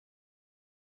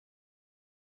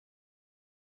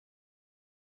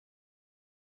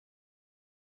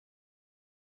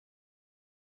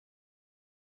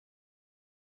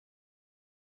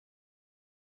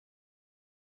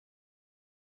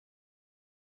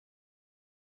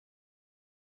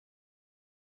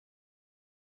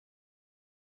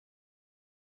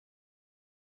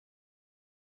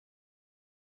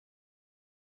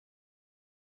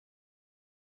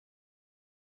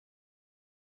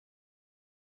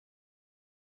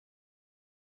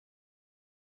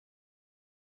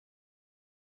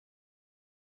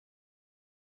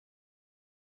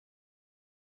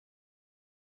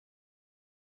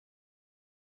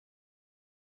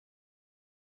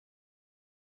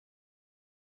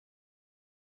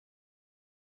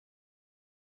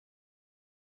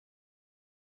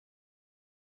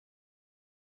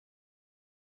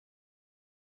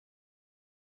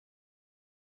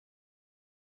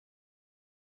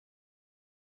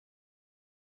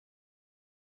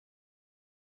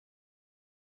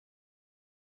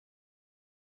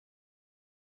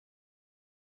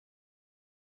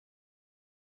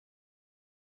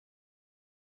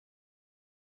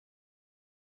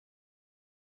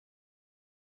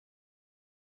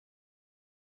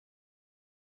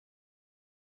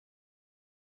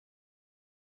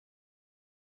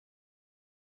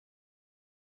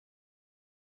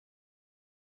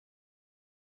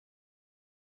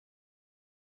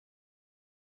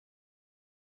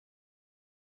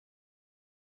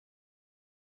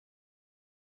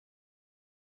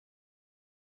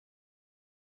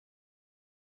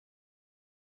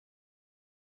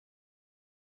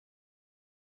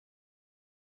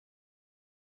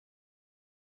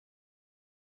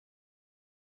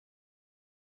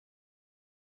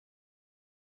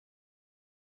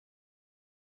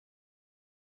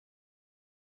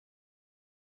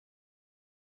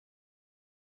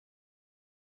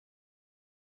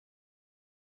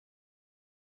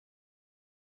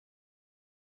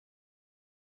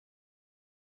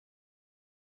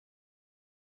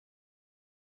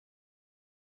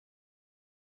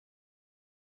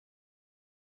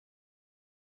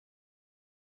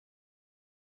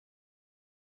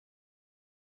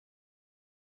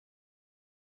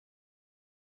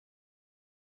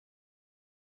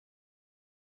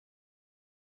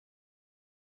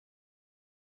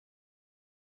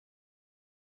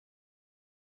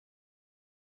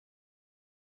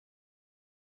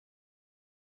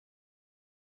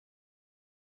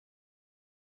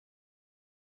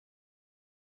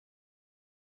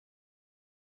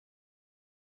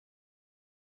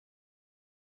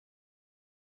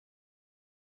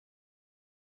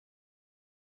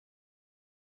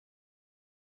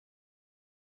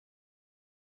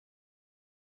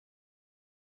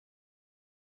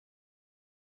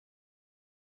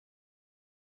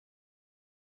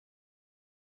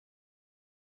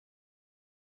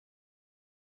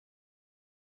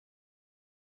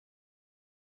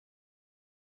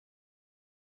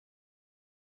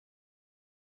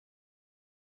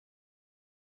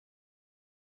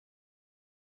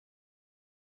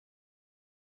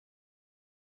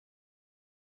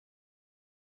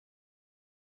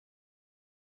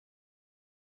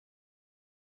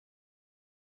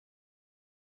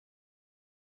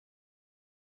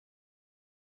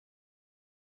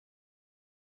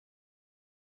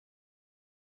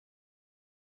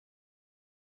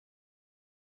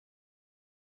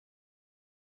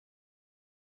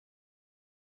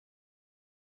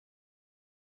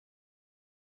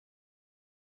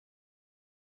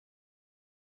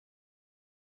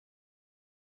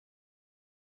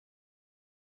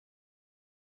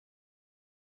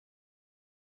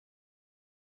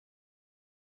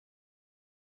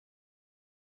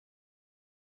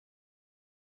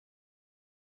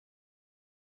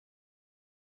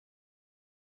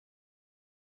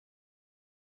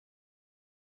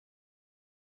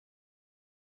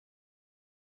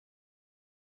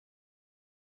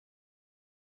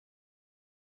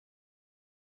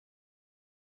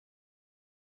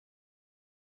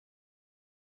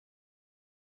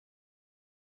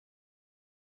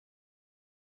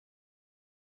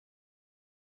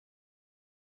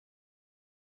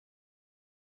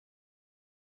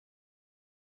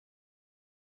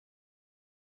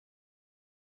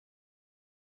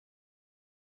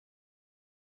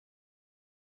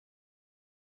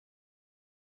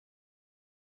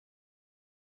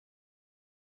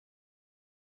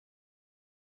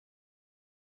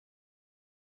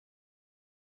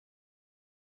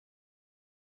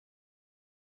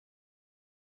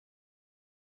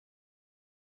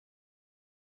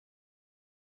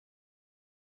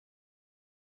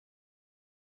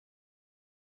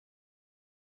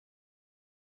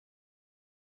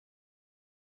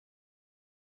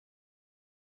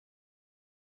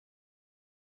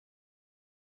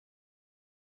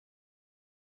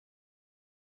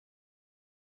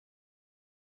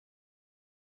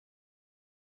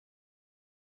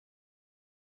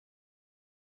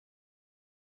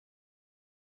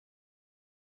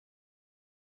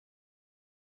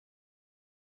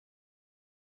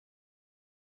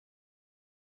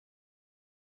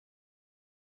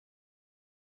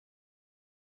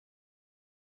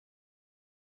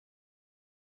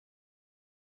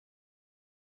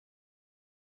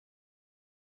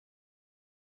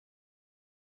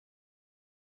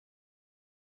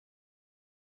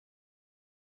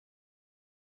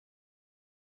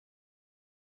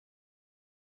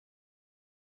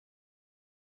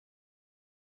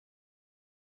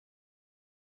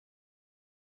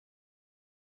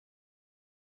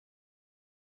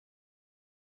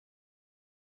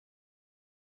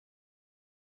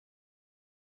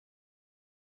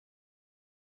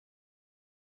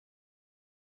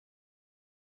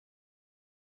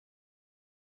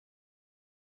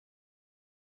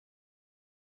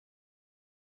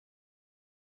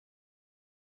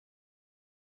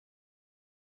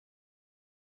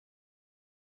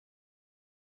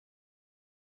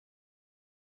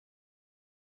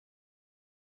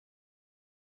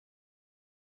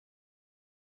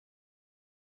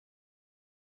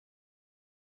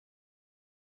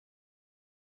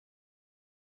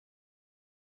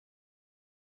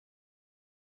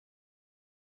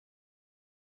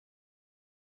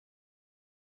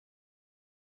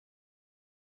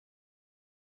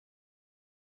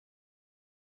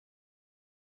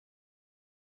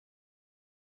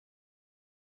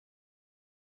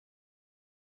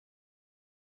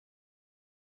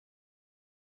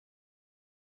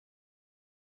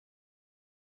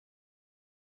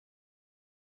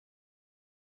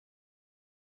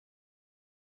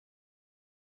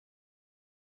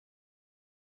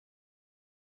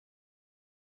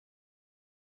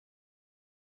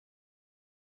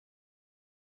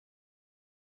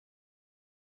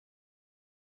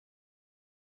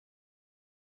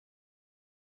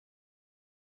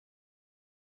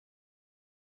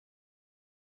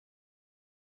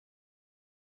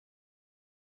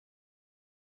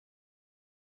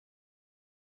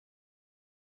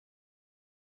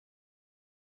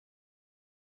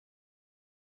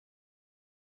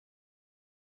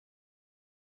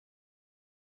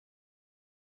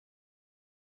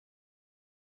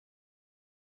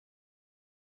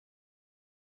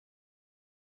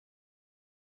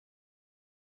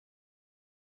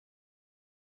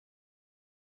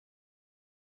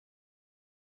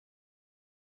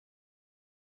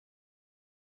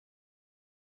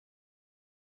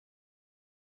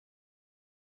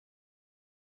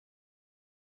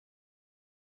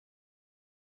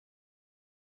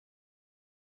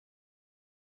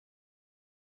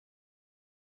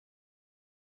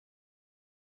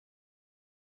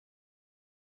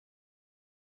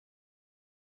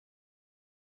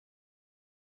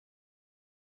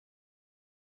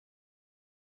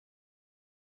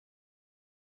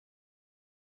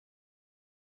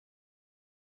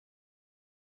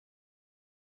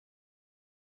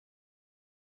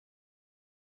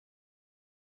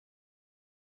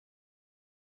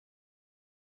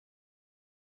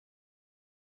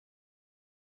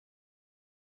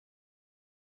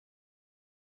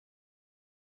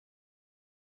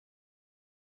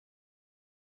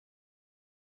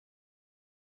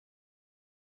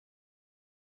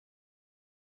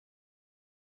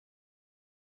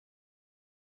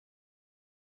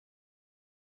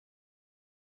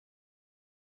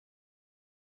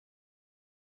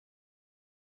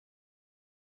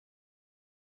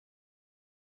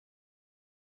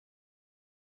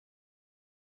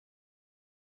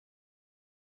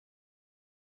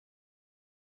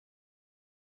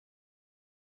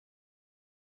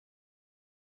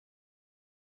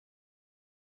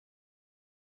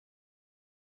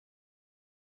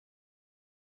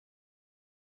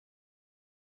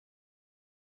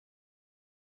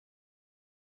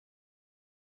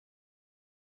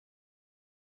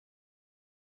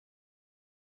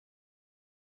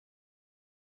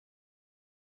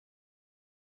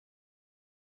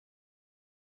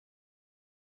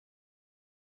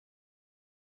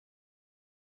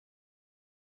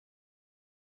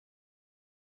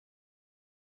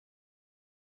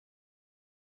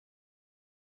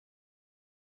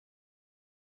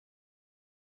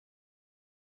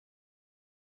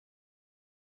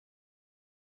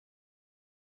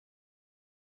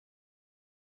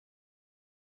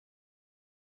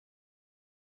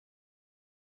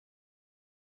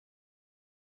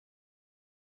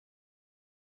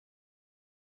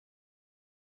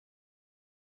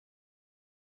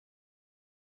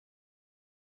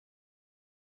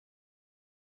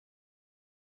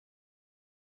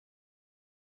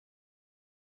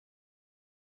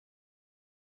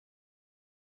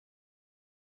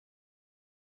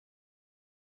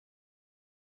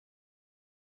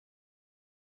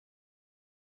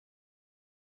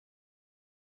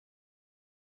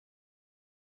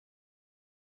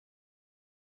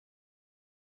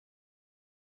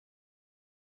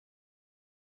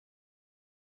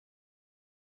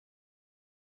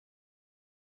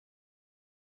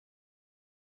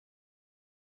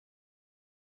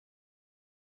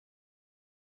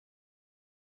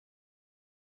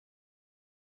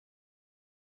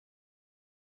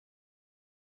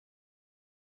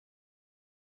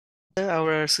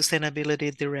our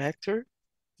Sustainability Director.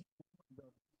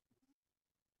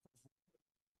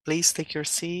 Please take your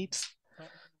seats.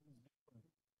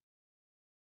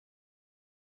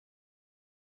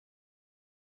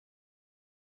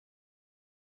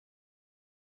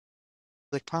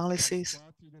 The policies.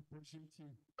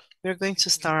 We're going to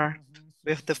start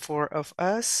with the four of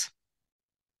us,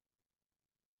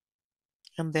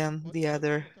 and then the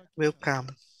other will come.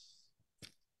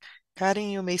 Karen,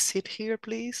 you may sit here,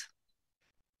 please.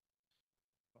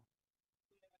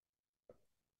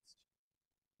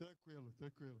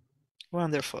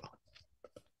 Wonderful.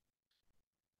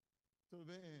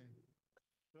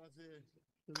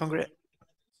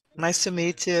 Nice to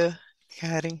meet you,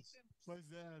 Karen.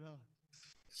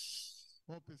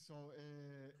 Bom, pessoal,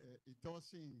 então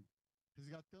assim,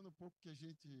 resgatando um pouco que a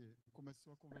gente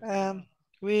começou a conversar.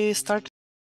 We start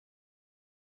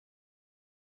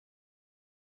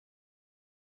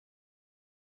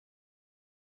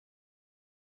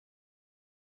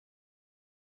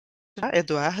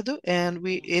Eduardo, and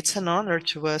it's an honor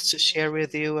to us to share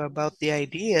with you about the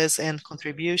ideas and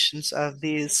contributions of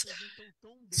these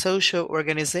social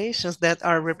organizations that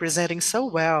are representing so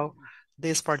well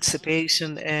this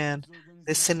participation and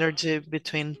the synergy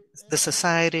between the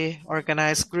society,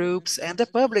 organized groups, and the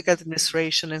public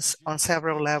administration on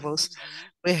several levels.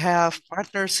 We have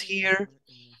partners here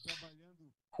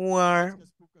who are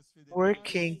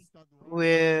working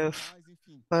with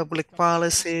public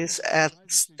policies at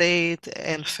state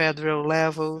and federal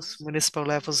levels, municipal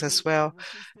levels as well.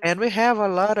 And we have a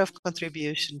lot of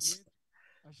contributions.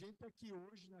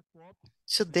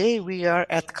 Today we are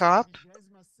at COP.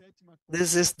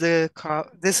 This is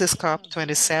COP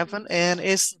 27, and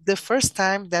it's the first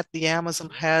time that the Amazon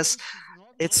has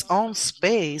its own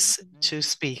space to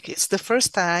speak. It's the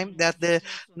first time that the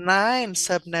 9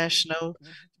 subnational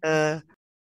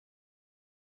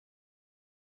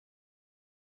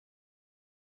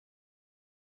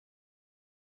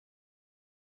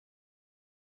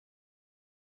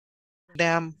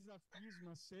them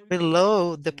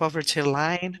below the poverty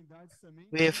line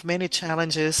with many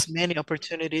challenges, many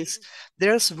opportunities.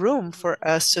 There's room for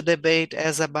us to debate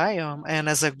as a biome and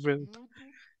as a group.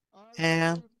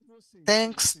 And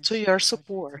thanks to your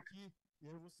support.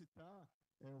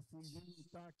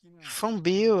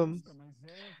 Fumbio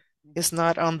is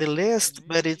not on the list,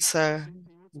 but it's a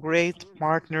great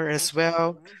partner as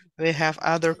well. We have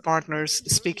other partners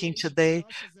speaking today,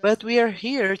 but we are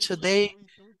here today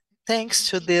thanks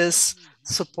to this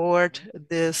support,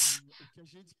 this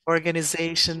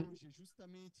organization,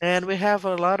 and we have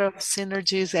a lot of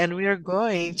synergies, and we are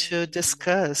going to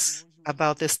discuss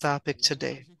about this topic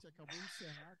today.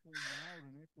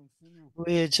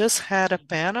 We just had a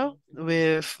panel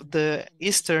with the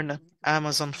Eastern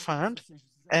Amazon Fund,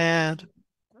 and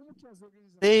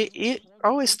they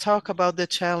always talk about the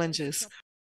challenges.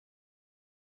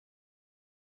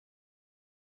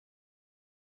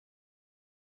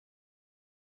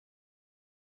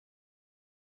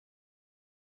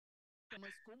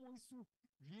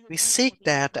 We seek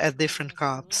that at different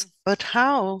COPs, but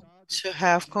how to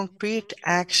have concrete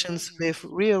actions with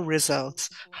real results?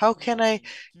 How can I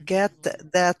get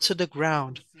that to the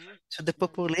ground, to the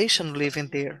population living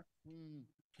there?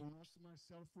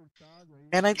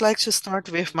 And I'd like to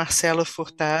start with Marcelo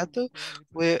Furtado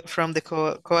from the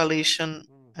Coalition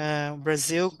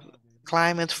Brazil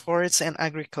Climate, Forests and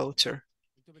Agriculture.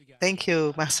 Thank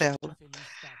you, Marcelo.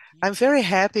 I'm very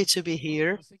happy to be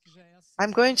here.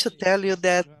 I'm going to tell you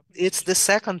that it's the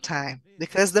second time,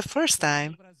 because the first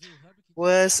time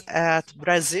was at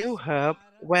Brazil Hub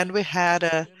when we had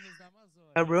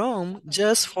a room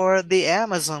just for the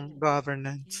Amazon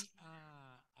governance.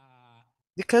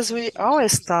 Because we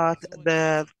always thought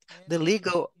that the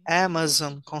legal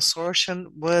Amazon consortium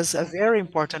was a very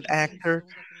important actor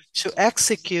to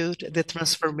execute the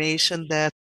transformation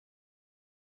that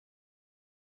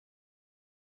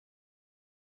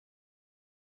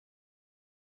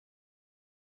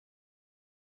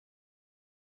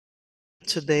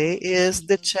today is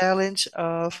the challenge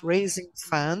of raising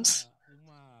funds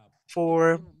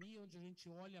for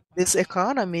this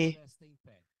economy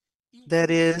that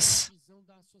is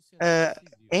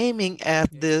aiming at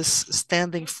this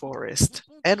standing forest.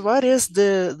 And what is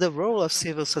the role of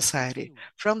civil society?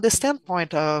 From the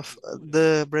standpoint of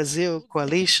the Brazil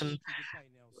coalition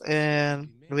and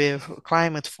with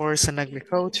climate, forest, and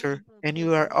agriculture, and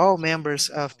you are all members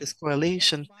of this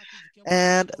coalition,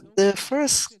 and the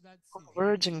first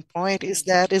converging point is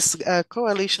that it's a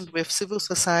coalition with civil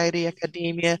society,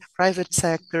 academia, private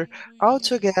sector, all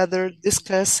together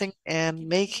discussing and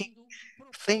making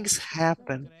things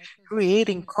happen,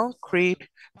 creating concrete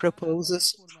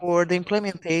proposals for the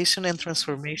implementation and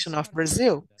transformation of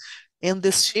Brazil in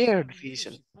this shared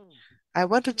vision. I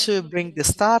wanted to bring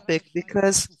this topic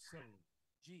because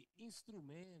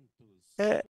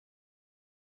uh,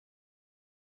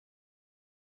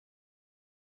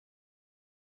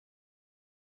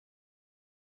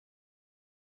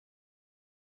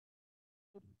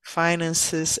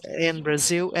 finances in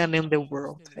Brazil and in the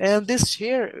world. And this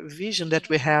shared vision that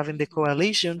we have in the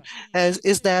coalition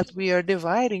is that we are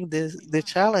dividing the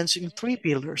challenge in three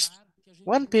pillars.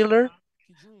 One pillar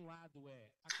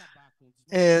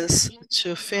is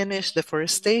to finish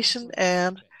deforestation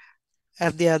and,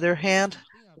 at the other hand,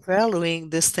 valuing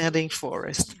the standing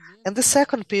forest. And the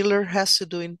second pillar has to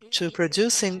do to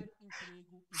producing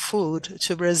food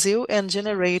to Brazil and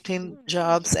generating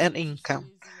jobs and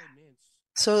income.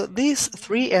 So these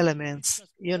three elements,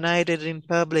 united in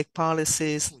public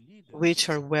policies which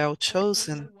are well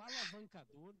chosen,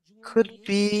 could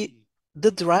be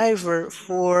the driver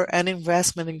for an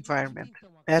investment environment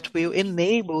that will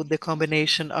enable the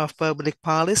combination of public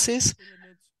policies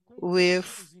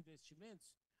with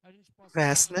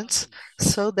investments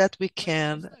so that we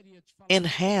can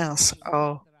enhance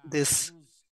all this,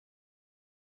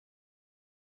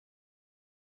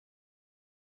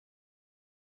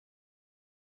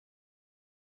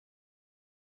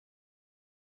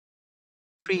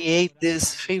 create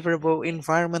this favorable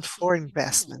environment for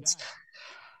investments.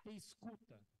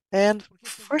 And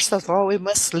first of all, we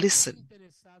must listen.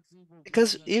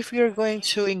 Because if we are going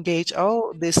to engage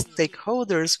all the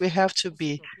stakeholders, we have to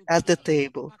be at the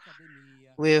table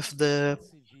with the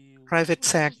private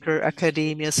sector,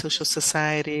 academia, social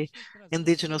society,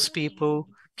 indigenous people,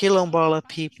 quilombola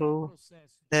people,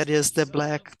 that is the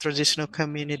Black traditional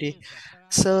community.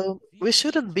 So we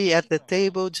shouldn't be at the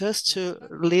table just to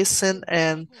listen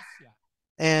and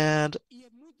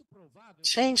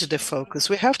change the focus.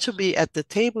 We have to be at the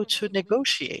table to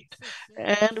negotiate.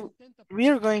 And we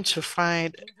are going to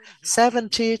find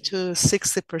 70 to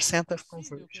 60% of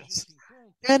convergence.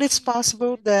 And it's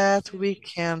possible that we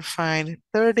can find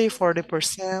 30,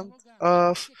 40%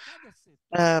 of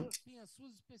uh,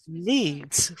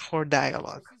 needs for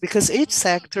dialogue because each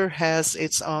sector has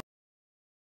its own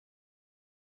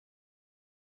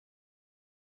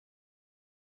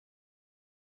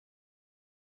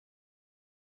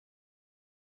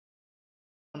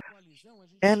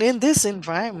and in this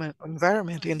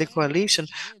environment in the coalition,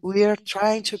 we are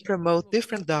trying to promote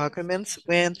different documents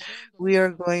when we are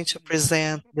going to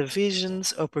present the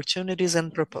visions, opportunities,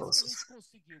 and proposals.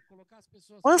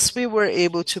 Once we were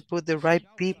able to put the right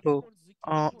people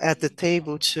at the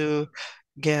table to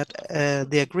get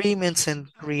the agreements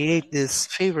and create this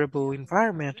favorable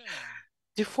environment,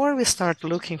 before we start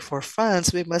looking for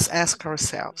funds, we must ask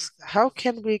ourselves, how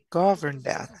can we govern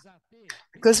that?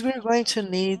 Because we're going to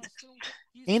need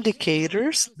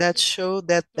indicators that show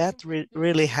that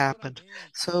really happened.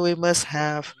 So we must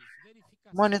have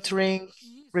monitoring,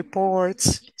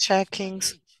 reports,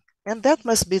 checkings, and that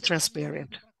must be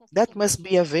transparent. That must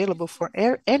be available for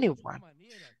anyone.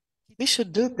 We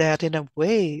should do that in a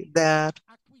way that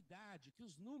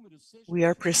we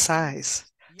are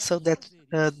precise so that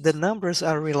the numbers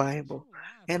are reliable.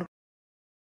 And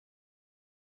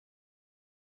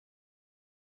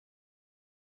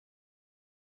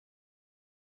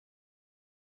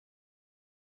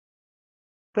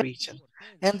region.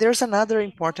 And there's another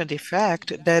important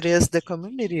effect that is the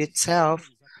community itself,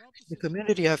 the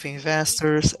community of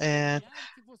investors and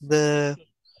the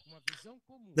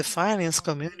the finance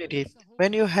community.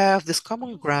 When you have this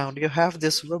common ground, you have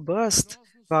this robust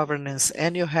governance,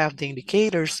 and you have the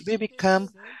indicators, we become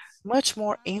much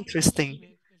more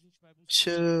interesting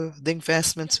to the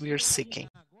investments we are seeking.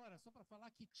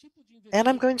 And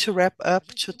I'm going to wrap up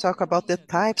to talk about the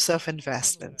types of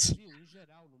investments.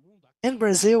 In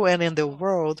Brazil and in the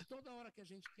world,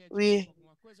 we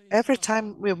every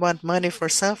time we want money for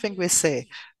something, we say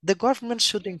the government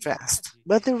should invest.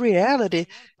 But the reality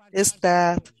is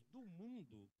that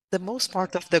the most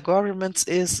part of the government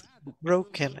is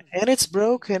broken. And it's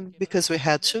broken because we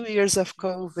had 2 years of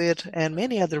COVID and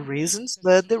many other reasons.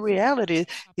 But the reality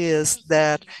is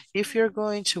that if you're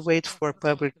going to wait for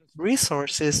public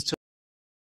resources to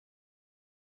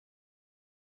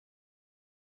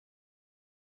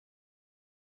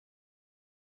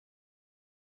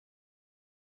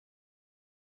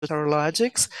our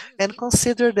logics and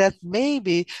consider that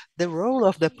maybe the role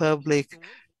of the public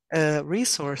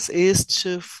resource is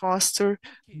to foster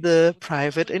the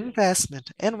private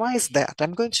investment. And why is that?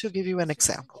 I'm going to give you an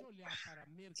example.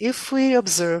 If we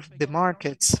observe the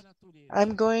markets,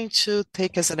 I'm going to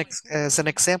take as an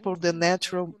example the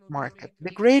natural market.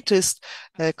 The greatest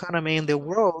economy in the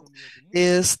world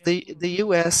is the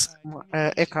US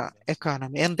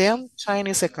economy, and then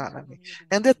Chinese economy.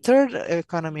 And the third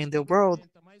economy in the world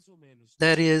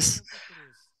that is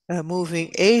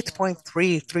moving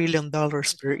 $8.3 trillion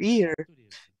per year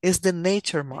is the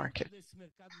nature market.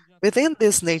 Within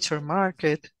this nature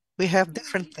market, we have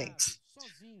different things.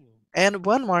 And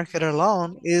one market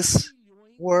alone is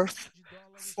worth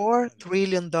 $4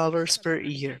 trillion per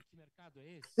year.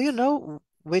 Do you know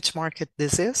which market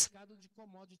this is?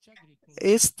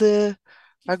 It's the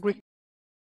agri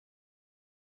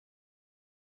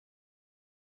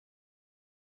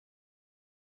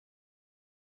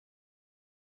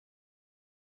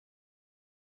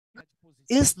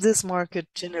Is this market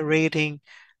generating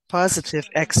positive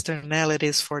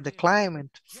externalities for the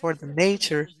climate, for the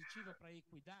nature,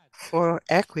 for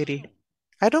equity?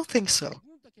 I don't think so.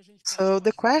 So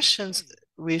the questions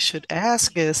we should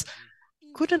ask is,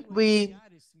 couldn't we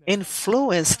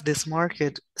influence this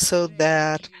market so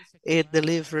that it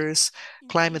delivers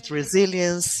climate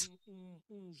resilience,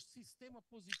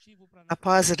 a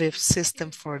positive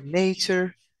system for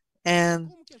nature,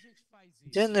 and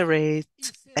generate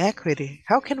equity?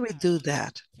 How can we do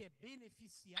that?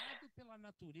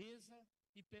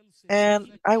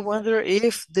 And I wonder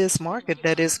if this market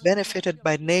that is benefited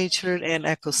by nature and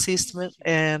ecosystem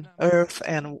and earth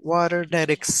and water that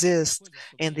exists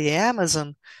in the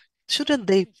Amazon, shouldn't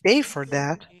they pay for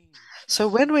that? So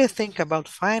when we think about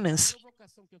finance,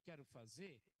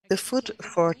 the food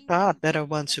for thought that I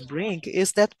want to bring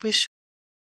is that we should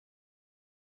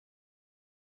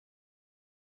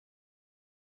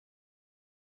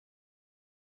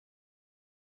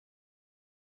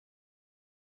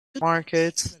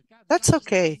markets. That's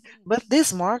okay, but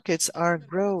these markets are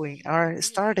growing, are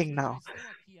starting now.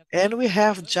 And we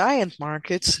have giant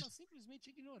markets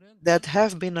that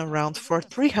have been around for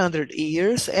 300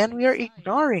 years and we are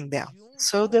ignoring them.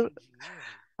 So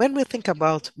when we think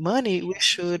about money, we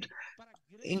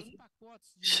in-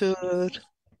 should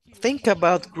think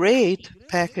about great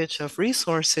package of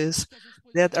resources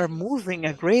that are moving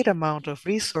a great amount of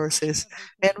resources,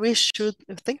 and we should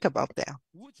think about them.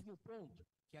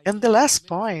 And the last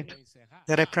point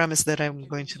that I promise that I'm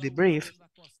going to be brief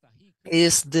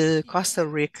is the Costa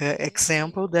Rica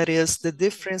example, that is the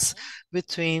difference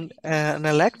between an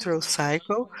electoral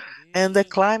cycle and the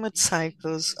climate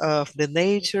cycles of the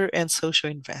nature and social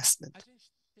investment.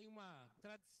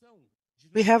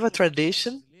 We have a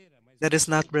tradition that is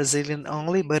not Brazilian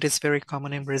only, but it's very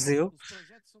common in Brazil,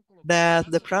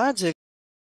 that the project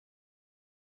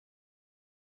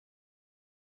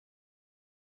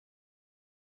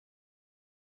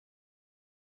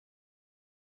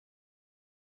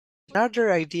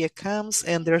another idea comes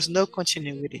and there's no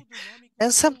continuity.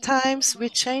 And sometimes we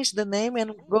change the name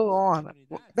and go on.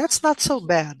 That's not so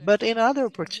bad, but in other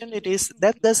opportunities,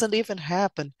 that doesn't even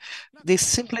happen. They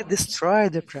simply destroy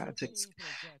the projects.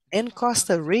 In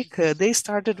Costa Rica, they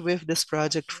started with this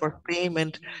project for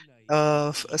payment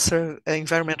of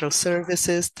environmental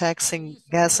services, taxing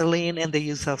gasoline and the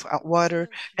use of water.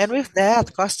 And with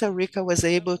that, Costa Rica was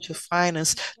able to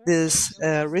finance this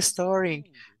restoring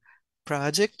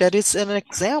project that is an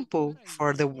example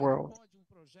for the world.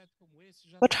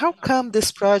 But how come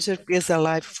this project is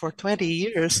alive for 20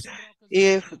 years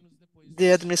if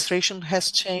the administration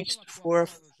has changed for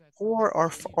four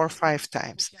or five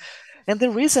times? And the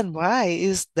reason why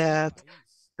is that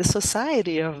the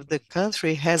society of the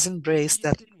country has embraced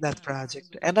that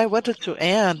project. And I wanted to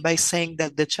end by saying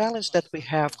that the challenge that we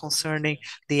have concerning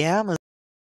the Amazon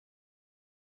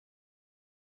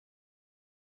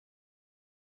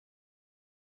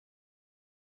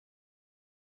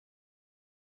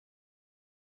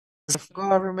of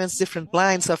governments, different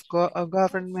lines of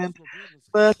government.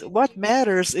 But what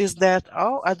matters is that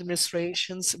all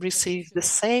administrations receive the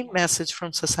same message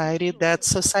from society, that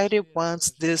society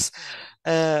wants this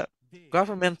uh,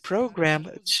 government program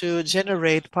to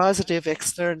generate positive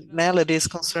externalities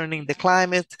concerning the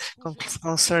climate,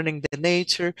 concerning the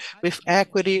nature, with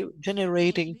equity,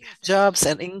 generating jobs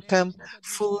and income,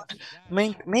 food,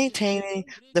 maintaining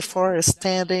the forest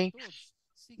standing,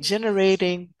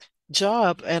 generating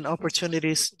job and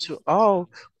opportunities to all.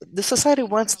 The society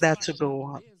wants that to go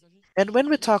on. And when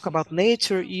we talk about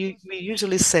nature, we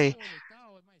usually say,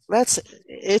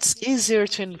 it's easier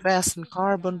to invest in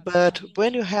carbon, but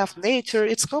when you have nature,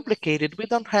 it's complicated. We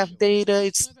don't have data,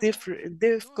 it's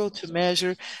difficult to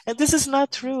measure. And this is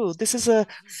not true. This is a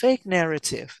fake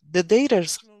narrative. The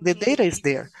data is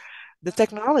there, the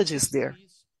technology is there.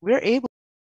 We're able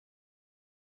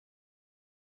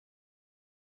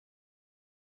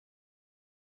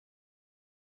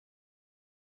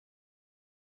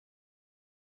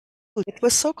It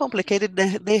was so complicated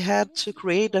that they had to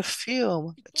create a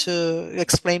film to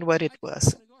explain what it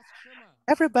was.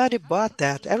 Everybody bought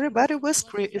that. Everybody was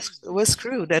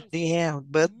screwed at the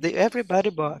end, but everybody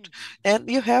bought. And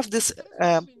you have this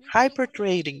hyper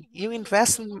trading. You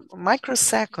invest in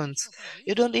microseconds.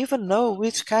 You don't even know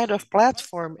which kind of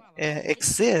platform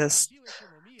exists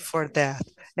for that.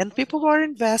 And people are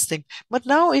investing. But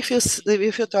now, if you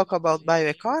talk about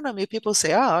bioeconomy, people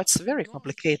say, "Oh, it's very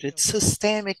complicated. It's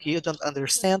systemic. You don't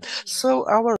understand." So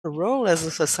our role as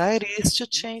a society is to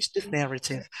change this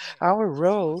narrative. Our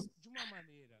role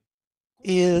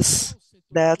is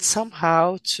that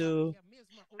somehow to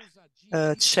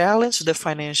challenge the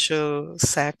financial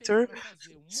sector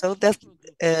so that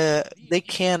they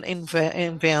can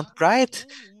invent right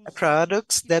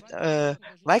products that,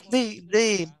 like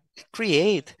they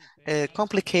create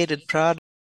complicated products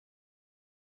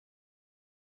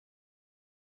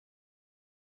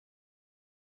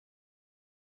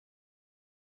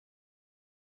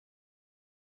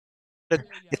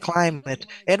the climate.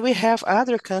 And we have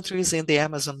other countries in the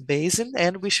Amazon basin,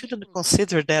 and we shouldn't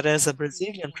consider that as a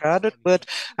Brazilian product, but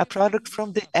a product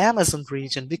from the Amazon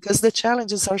region, because the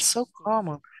challenges are so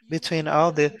common between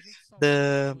all the,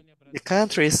 the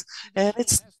countries, and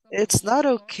it's not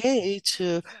okay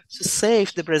to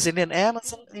save the Brazilian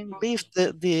Amazon and leave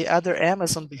the other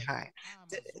Amazon behind.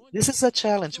 This is a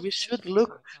challenge. We should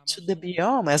look to the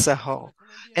biome as a whole.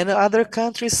 And other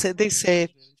countries, they say,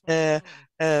 uh,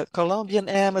 Colombian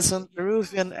Amazon,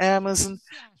 Peruvian Amazon,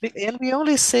 and we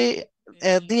only say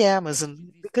the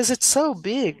Amazon because it's so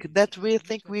big that we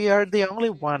think we are the only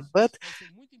one. But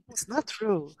it's not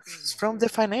true. From the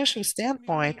financial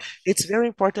standpoint, it's very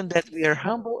important that we are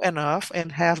humble enough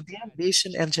and have the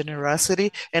ambition and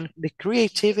generosity and the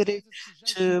creativity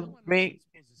to bring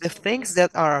the things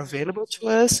that are available to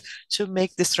us to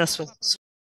make this transformation.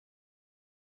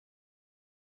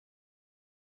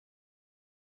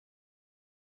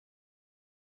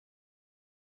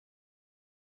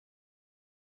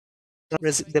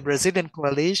 The Brazilian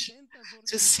coalition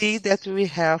to see that we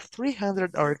have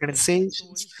 300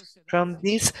 organizations from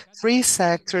these three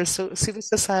sectors, so civil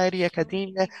society,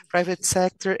 academia, private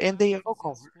sector, and they all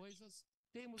cover.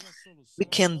 We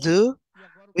can do,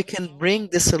 we can bring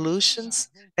the solutions,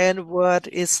 and what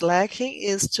is lacking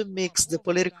is to mix the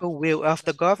political will of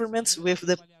the governments with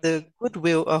the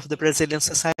goodwill of the Brazilian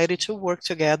society to work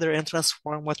together and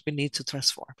transform what we need to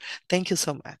transform. Thank you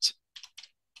so much.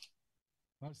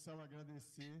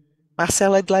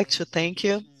 Marcelo, I'd like to thank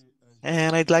you,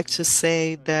 and I'd like to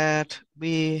say that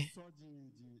we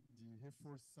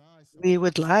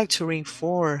would like to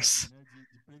reinforce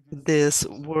these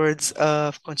words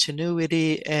of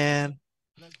continuity, and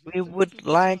we would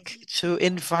like to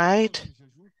invite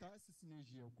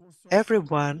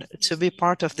everyone to be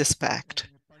part of this pact.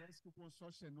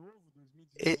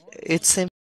 It seems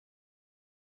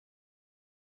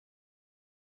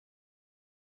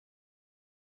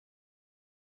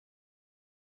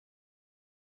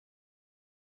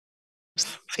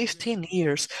 15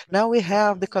 years. Now we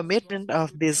have the commitment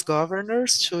of these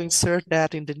governors to insert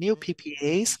that in the new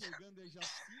PPAs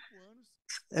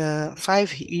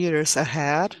 5 years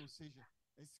ahead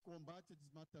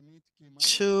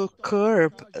to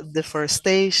curb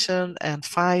deforestation and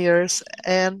fires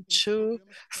and to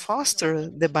foster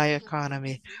the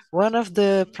bioeconomy. One of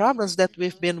the problems that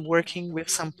we've been working with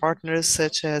some partners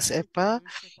such as IPAM,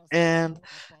 and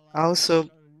also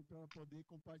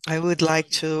I would like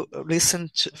to listen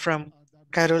from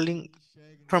Caroline,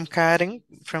 from Karen,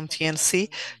 from TNC,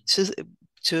 to,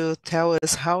 to tell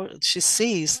us how she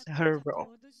sees her role.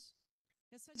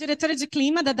 Diretora de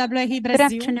Clima da WRI Good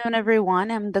Brasil. afternoon, everyone.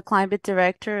 I'm the climate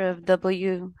director of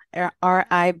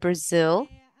WRI Brazil.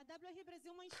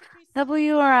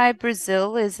 WRI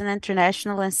Brazil is an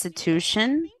international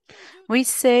institution. We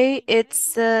say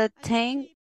it's a tank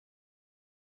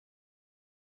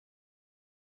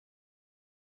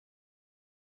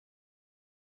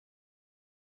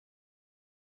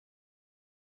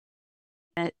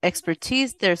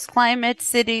expertise. There's climate,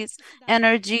 cities,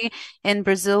 energy. In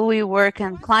Brazil, we work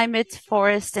on climate,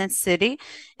 forest, and city.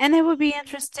 And it would be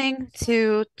interesting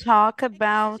to talk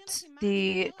about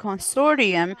the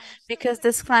consortium because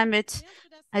this climate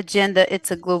agenda,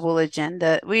 it's a global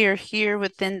agenda. We are here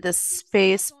within this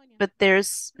space, but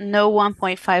there's no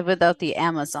 1.5 without the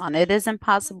Amazon. It is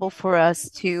impossible for us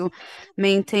to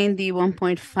maintain the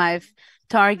 1.5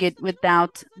 target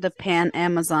without the pan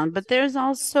Amazon, but there's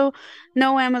also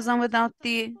no Amazon without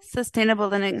the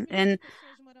sustainable and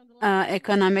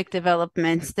economic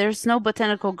development. There's no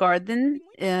botanical garden.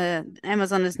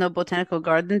 Amazon is no botanical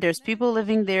garden. There's people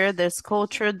living there. There's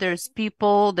culture. There's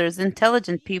people. There's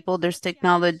intelligent people. There's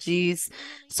technologies,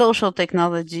 social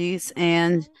technologies,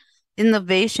 and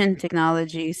innovation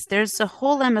technologies. There's a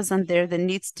whole Amazon there that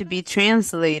needs to be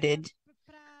translated.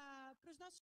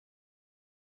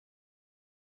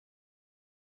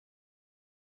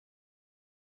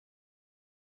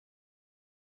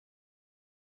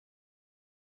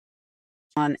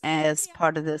 On as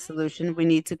part of the solution, we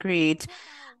need to create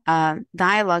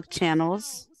dialogue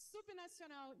channels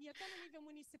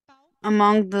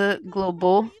among the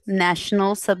global,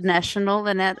 national, subnational,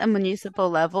 and at a municipal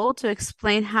level to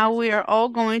explain how we are all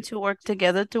going to work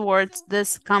together towards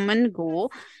this common goal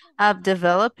of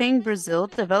developing Brazil,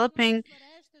 developing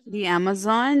the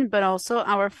Amazon, but also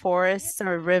our forests,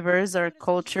 our rivers, our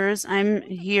cultures. I'm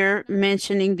here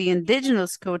mentioning the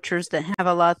indigenous cultures that have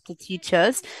a lot to teach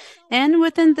us. And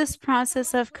within this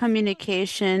process of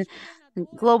communication,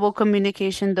 global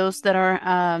communication, those that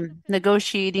are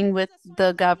negotiating with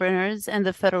the governors and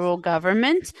the federal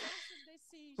government,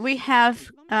 we have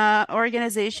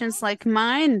organizations like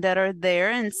mine that are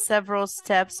there in several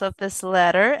steps of this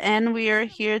letter, and we are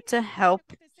here to help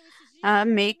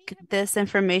make this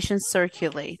information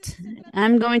circulate.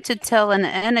 I'm going to tell an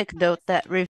anecdote that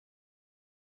a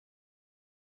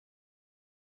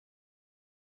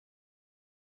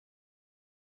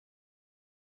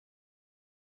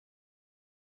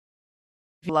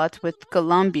lot with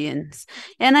Colombians.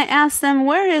 And I asked them,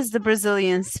 where is the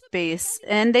Brazilian space?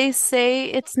 And they say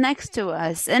it's next to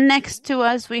us. And next to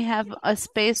us, we have a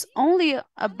space only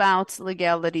about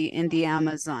legality in the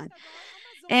Amazon.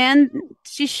 And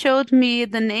she showed me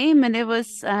the name, and it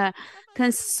was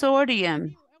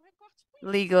Consortium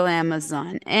Legal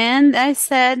Amazon. And I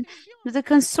said, the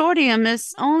consortium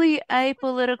is only a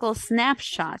political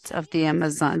snapshot of the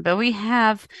Amazon, but we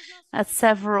have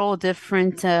several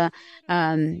different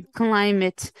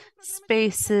climate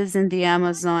spaces in the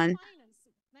Amazon.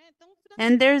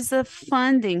 And there's a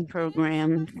funding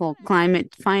program called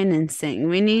climate financing.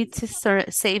 We need to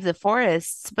save the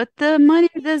forests, but the money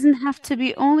doesn't have to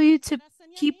be only to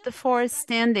keep the forest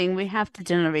standing. We have to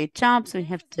generate jobs. We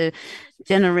have to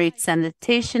generate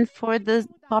sanitation for the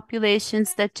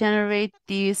populations that generate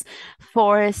these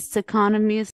forest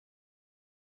economies.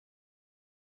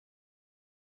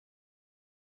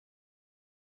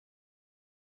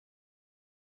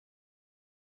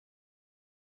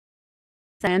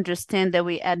 I understand that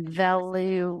we add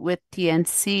value with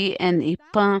TNC and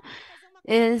IPAM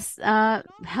is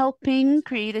helping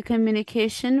create a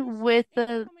communication with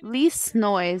the least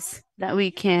noise that we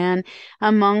can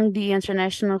among the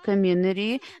international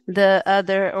community, the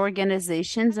other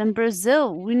organizations in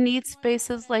Brazil. We need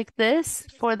spaces like this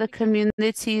for the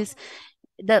communities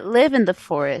that live in the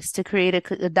forest to create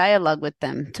a dialogue with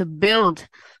them, to build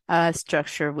a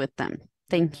structure with them.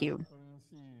 Thank you.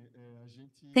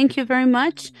 Thank you very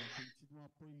much.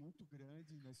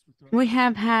 We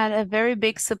have had a very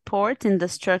big support in the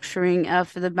structuring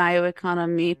of the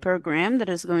bioeconomy program that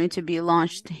is going to be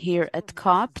launched here at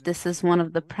COP. This is one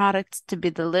of the products to be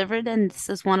delivered, and this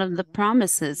is one of the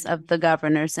promises of the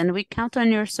governors, and we count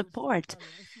on your support.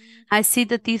 I see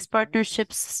that these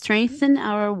partnerships strengthen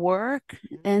our work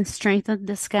and strengthen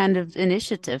this kind of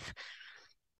initiative.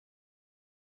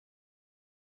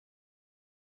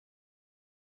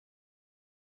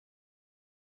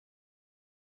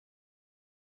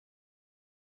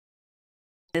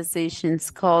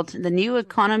 Organizations called the New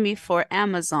Economy for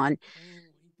Amazon.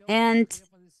 And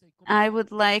I would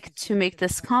like to make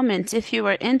this comment. If you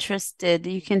are interested,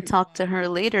 you can talk to her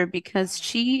later because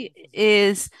she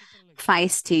is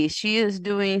feisty. She is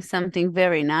doing something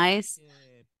very nice.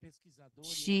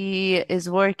 She is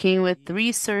working with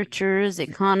researchers,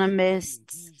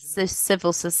 economists,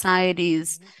 civil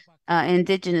societies,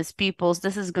 indigenous peoples.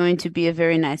 This is going to be a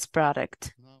very nice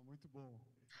product.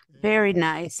 Very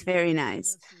nice, very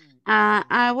nice.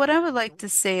 What I would like to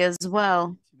say as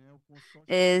well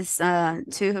is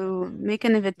to make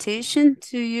an invitation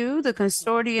to you. The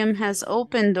consortium has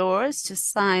open doors to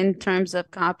sign terms of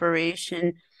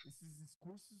cooperation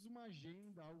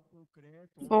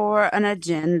for an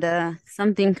agenda,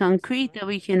 something concrete that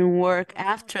we can work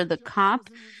after the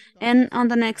COP. And on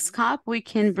the next COP, we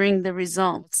can bring the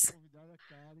results.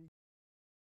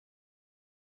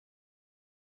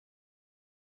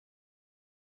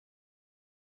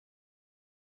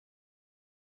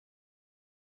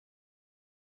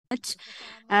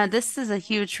 This is a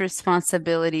huge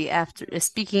responsibility after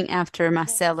speaking after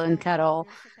Marcelo and Carol.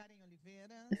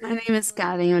 My name is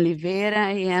Karen Oliveira.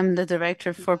 I am the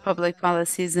Director for Public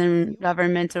Policies and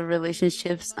Governmental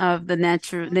Relationships of the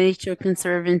Nature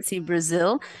Conservancy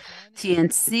Brazil,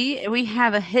 TNC. We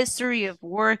have a history of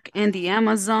work in the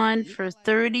Amazon for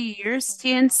 30 years.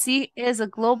 TNC is a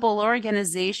global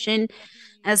organization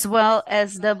as well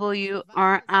as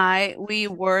WRI. We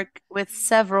work with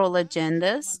several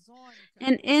agendas.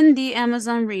 And in the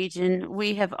Amazon region,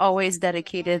 we have always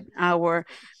dedicated our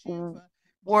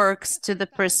works to the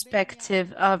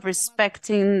perspective of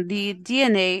respecting the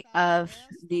DNA of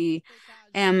the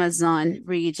Amazon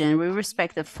region. We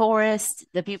respect the forest,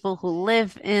 the people who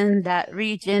live in that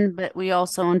region, but we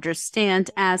also understand,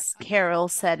 as Carol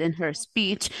said in her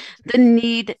speech, the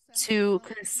need to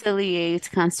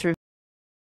conciliate conservation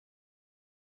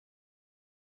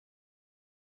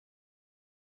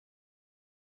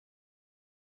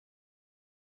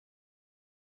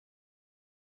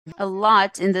a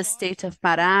lot in the state of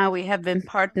Pará. We have been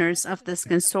partners of this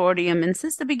consortium, and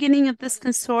since the beginning of this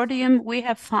consortium, we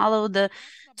have followed the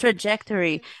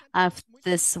trajectory of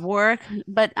this work,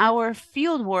 but our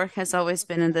field work has always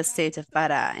been in the state of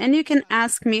Pará. And you can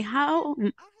ask me, how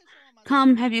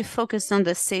come have you focused on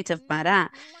the state of Pará?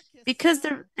 Because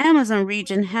the Amazon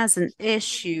region has an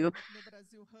issue.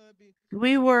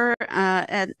 We were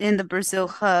in the Brazil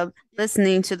hub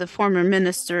listening to the former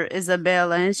minister,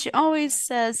 Isabella, and she always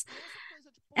says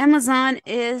Amazon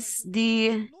is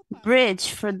the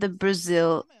bridge for the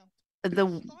Brazil,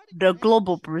 the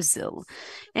global Brazil.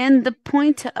 And the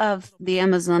point of the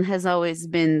Amazon has always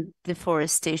been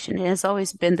deforestation. It has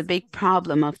always been the big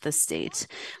problem of the state.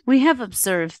 We have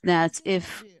observed that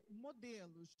if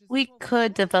we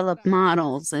could develop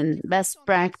models and best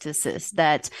practices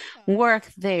that work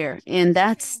there in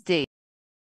that state,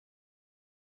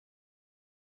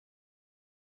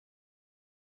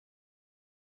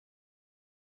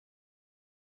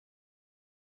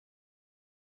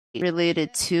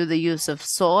 related to the use of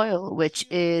soil, which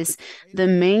is the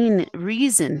main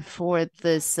reason for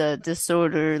this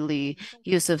disorderly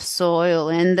use of soil,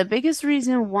 and the biggest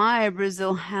reason why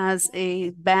Brazil has a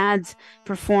bad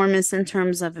performance in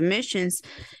terms of emissions.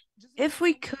 If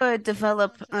we could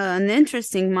develop an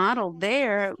interesting model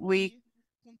there, we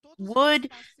would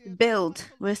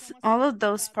build with all of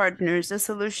those partners a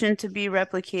solution to be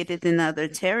replicated in other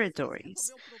territories.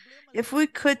 If we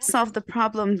could solve the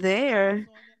problem there,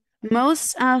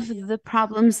 most of the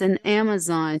problems in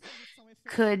Amazon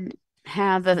could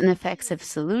have an effective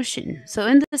solution. So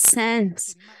in this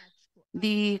sense,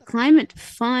 the climate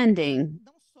funding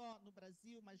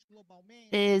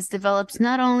is developed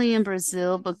not only in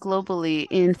Brazil, but globally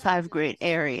in 5 great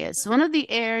areas. One of the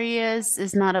areas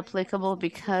is not applicable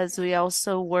because we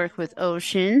also work with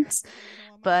oceans,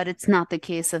 but it's not the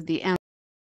case of the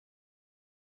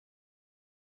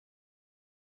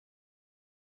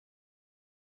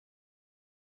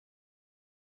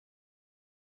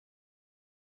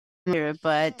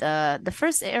but the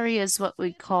first area is what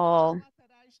we call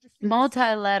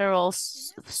multilateral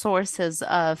sources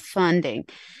of funding.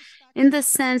 In this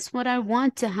sense, what I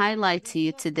want to highlight to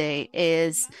you today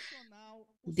is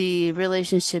the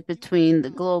relationship between the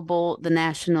global, the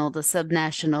national, the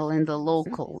subnational, and the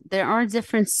local. There are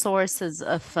different sources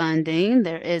of funding.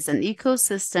 There is an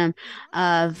ecosystem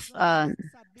of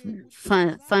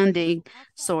funding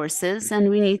sources,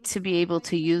 and we need to be able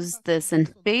to use this in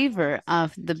favor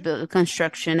of the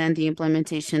construction and the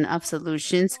implementation of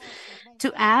solutions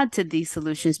to add to these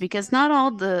solutions, because not all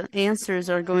the answers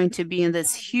are going to be in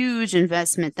this huge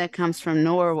investment that comes from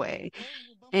Norway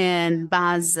and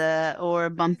Baza or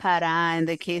Bampará in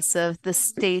the case of the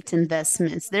state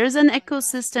investments. There's an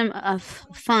ecosystem of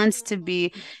funds to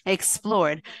be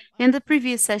explored. In the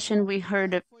previous session, we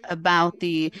heard about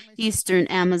the Eastern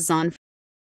Amazon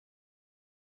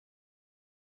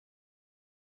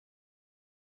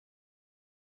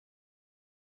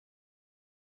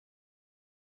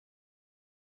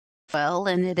well,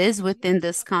 and it is within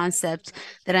this concept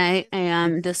that I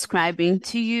am describing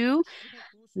to you,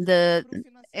 the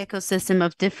ecosystem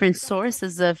of different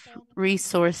sources of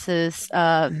resources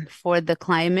for the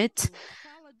climate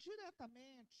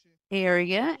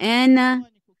area. And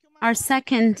our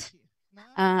second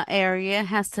area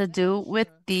has to do with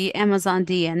the Amazon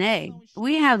DNA.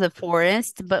 We have the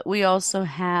forest, but we also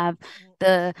have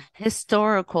the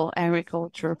historical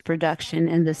agricultural production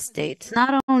in the states,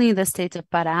 not only in the state of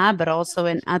Pará, but also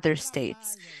in other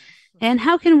states. And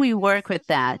how can we work with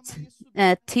that?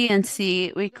 At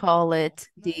TNC, we call it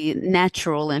the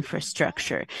natural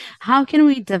infrastructure. How can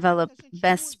we develop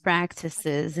best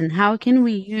practices, and how can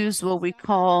we use what we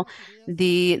call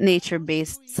the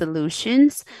nature-based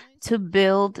solutions to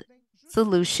build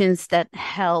solutions that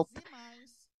help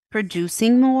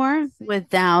producing more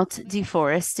without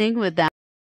deforesting, without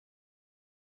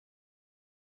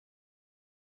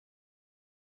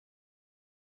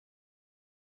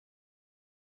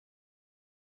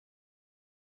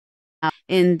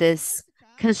in this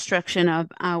construction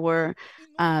of our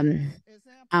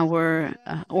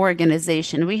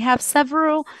organization. We have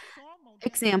several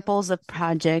examples of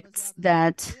projects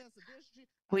that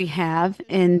we have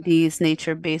in these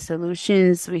nature-based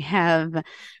solutions. We have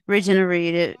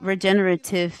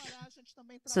regenerative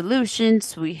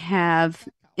solutions. We have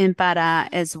in Pará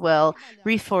as well,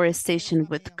 reforestation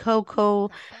with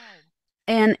cocoa.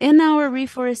 And in our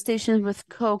reforestation with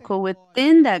cocoa,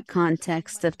 within that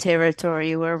context of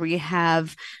territory where we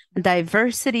have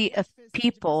diversity of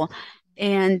people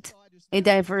and a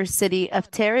diversity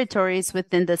of territories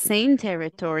within the same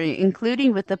territory,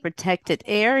 including with the protected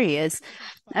areas,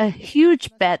 a huge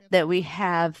bet that we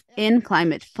have in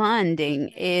climate funding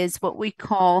is what we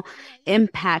call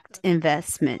impact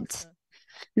investment.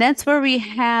 That's where we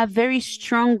have very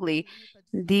strongly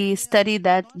the study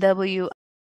that WRI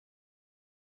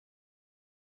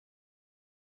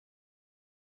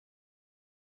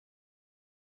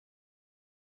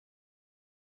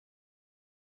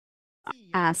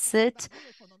asset.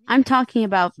 I'm talking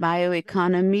about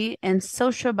bioeconomy and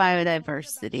social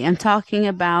biodiversity. I'm talking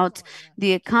about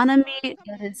the economy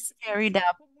that is carried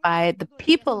out by the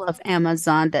people of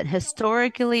Amazon that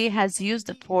historically has used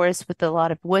the forest with a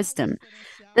lot of wisdom.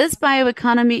 This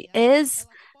bioeconomy is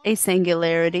a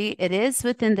singularity. It is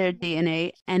within their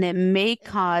DNA, and it may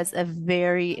cause a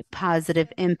very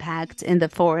positive impact in the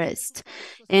forest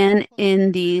and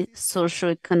in the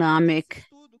socioeconomic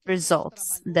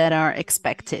results that are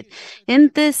expected.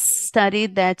 In this study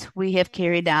that we have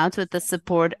carried out with the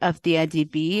support of the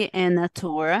IDB and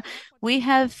Natura, we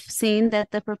have seen that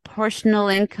the proportional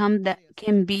income that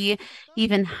can be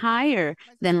even higher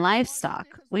than livestock.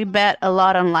 We bet a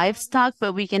lot on livestock,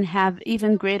 but we can have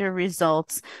even greater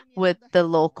results with the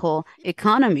local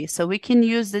economy. So we can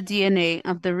use the DNA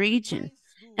of the region.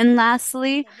 And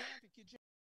lastly,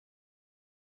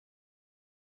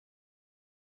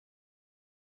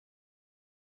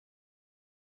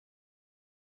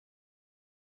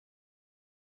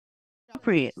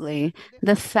 appropriately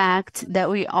the fact that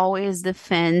we always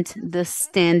defend the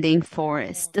standing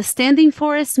forest. The standing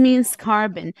forest means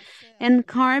carbon, and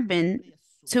carbon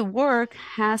to work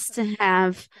has to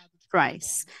have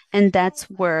price, and that's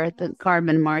where the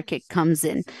carbon market comes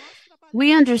in.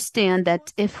 We understand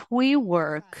that if we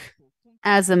work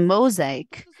as a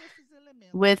mosaic,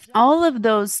 with all of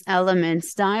those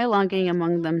elements dialoguing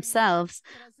among themselves,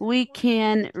 we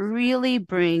can really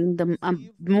bring a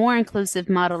more inclusive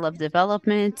model of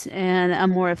development and a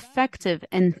more effective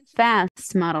and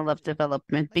fast model of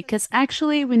development, because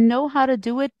actually we know how to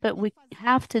do it, but we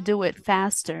have to do it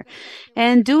faster.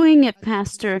 And doing it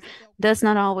faster does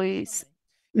not always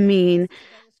mean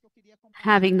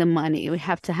having the money. We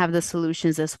have to have the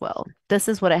solutions as well. This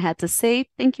is what I had to say.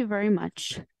 Thank you very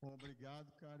much.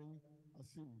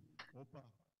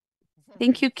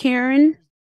 Thank you, Karen.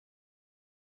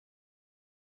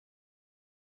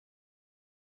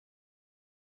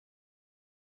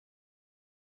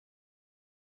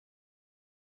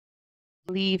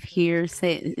 Leave here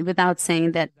without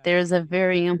saying that there's a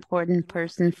very important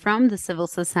person from the civil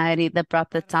society that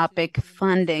brought the topic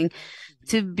funding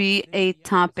to be a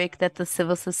topic that the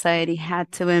civil society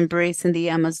had to embrace in the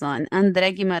Amazon.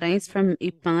 André Guimarães from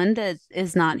IPAM that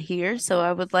is not here, so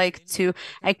I would like to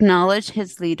acknowledge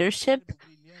his leadership.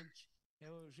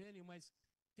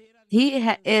 He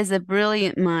is a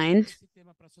brilliant mind,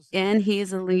 and he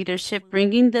is a leadership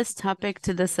bringing this topic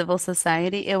to the civil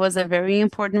society. It was a very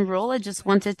important role. I just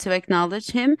wanted to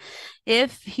acknowledge him.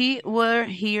 If he were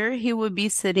here, he would be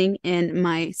sitting in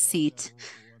my seat.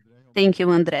 Thank you,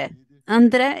 André.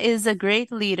 André is a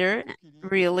great leader,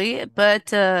 really,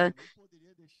 but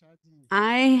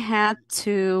I had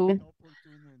to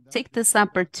take this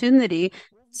opportunity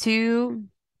to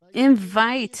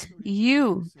invite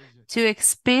you to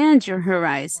expand your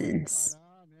horizons.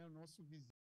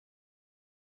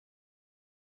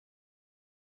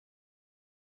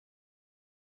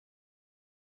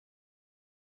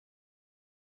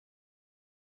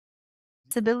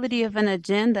 Possibility of an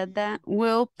agenda that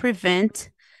will prevent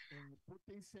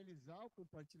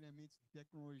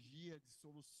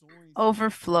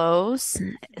overflows,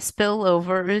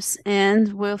 spillovers,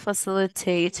 and will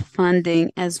facilitate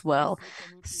funding as well.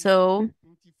 So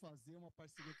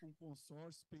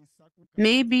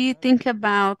maybe think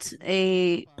about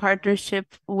a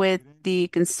partnership with the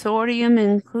consortium,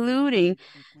 including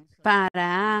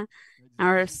Pará,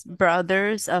 our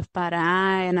brothers of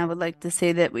Pará, and I would like to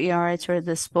say that we are at your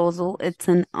disposal. It's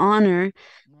an honor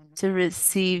to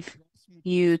receive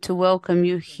you, to welcome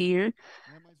you here.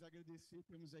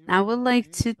 I would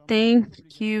like to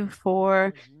thank you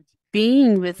for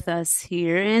being with us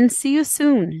here and see you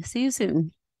soon. See you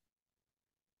soon.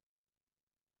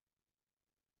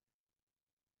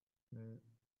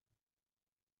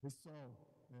 Pessoal,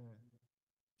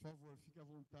 por favor, fique à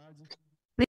vontade.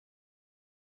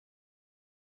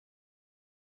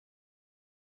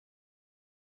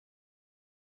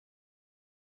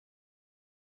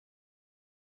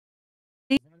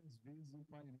 Várias vezes no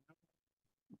painel,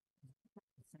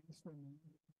 fez também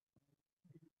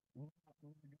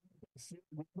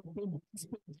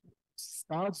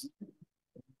estados,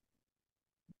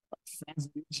 faz a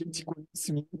gente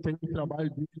conhece muito, tem o trabalho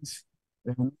deles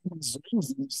no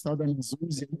Amazonas, no estado da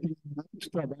Amazonas, e aí tem muito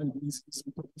trabalho deles que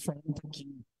estão falando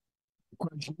aqui com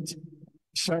a gente,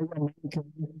 deixar a Mônica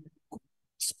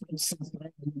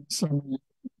centrado nisso,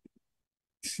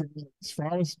 se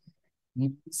faz,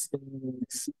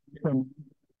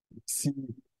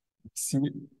 se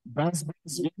dá as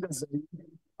boas-vindas aí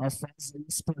a fazer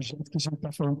esse projeto que a gente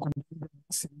está falando com o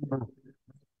a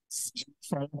gente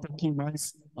fala um pouquinho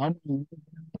mais amanhã, um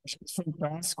projeto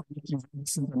fantástico que envolve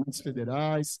assentamentos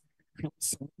federais,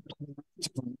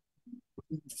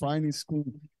 finance com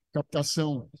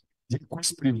captação de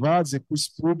recursos privados, recursos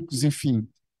públicos, enfim.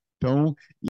 Então,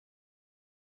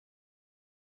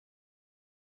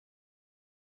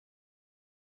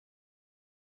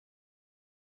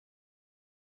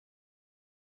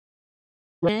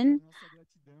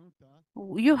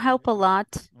 you help a lot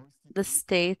the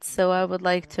state, so I would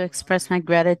like to express my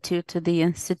gratitude to the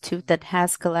institute that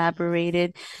has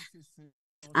collaborated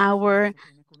our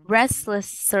restless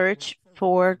search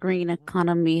for green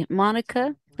economy.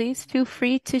 Mônica, please feel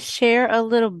free to share a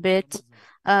little bit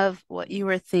of what you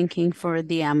were thinking for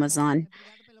the Amazon.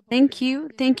 Thank you.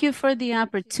 Thank you for the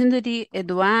opportunity,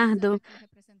 Eduardo.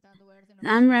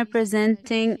 I'm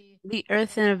representing the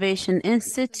Earth Innovation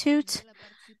Institute.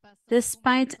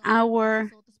 Despite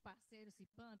our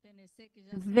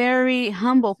very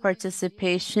humble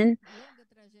participation,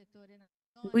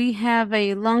 we have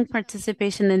a long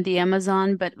participation in the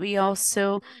Amazon, but we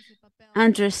also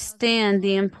understand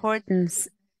the importance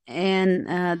and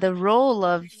the role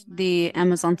of the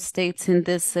Amazon states in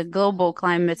this global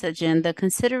climate agenda,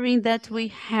 considering that we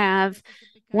have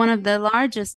one of the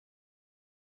largest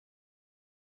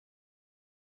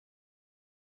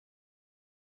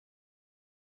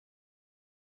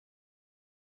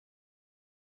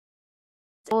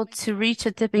to reach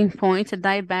a tipping point, a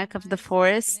dieback of the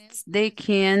forests, they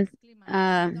can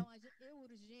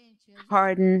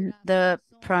harden the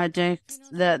project,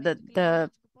 the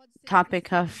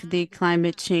topic of the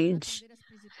climate change.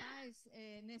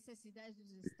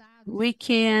 We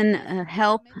can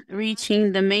help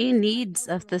reaching the main needs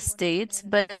of the states,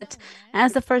 but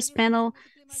as the first panel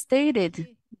stated,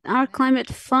 our climate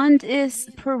fund is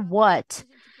for what?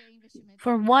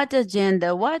 For what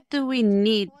agenda? What do we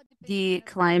need the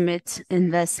climate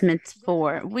investment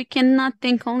for? We cannot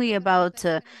think only about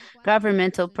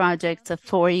governmental projects of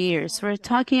 4 years. We're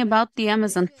talking about the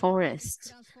Amazon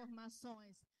forest.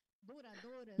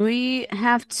 We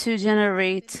have to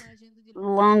generate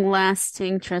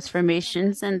long-lasting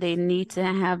transformations, and they need to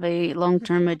have a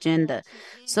long-term agenda.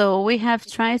 So we have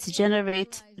tried to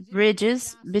generate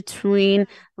bridges between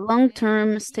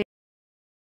long-term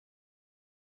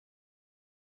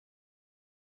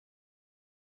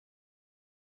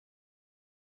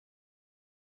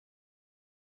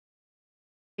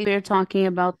we're talking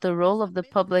about the role of the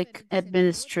public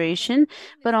administration,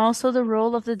 but also the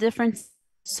role of the different.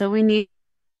 So we need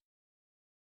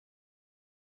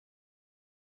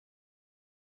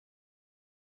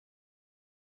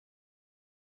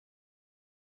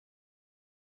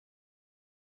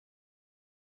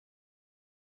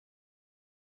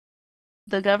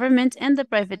the government and the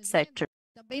private sector.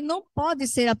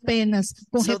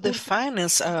 So the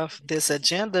finance of this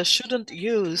agenda shouldn't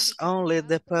use only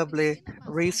the public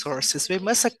resources. We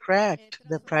must attract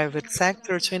the private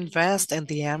sector to invest in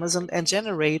the Amazon and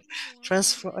generate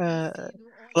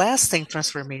lasting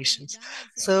transformations.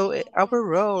 So our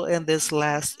role in this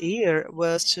last year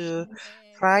was to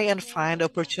try and find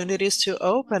opportunities to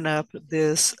open up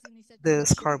this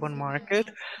carbon market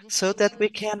so that we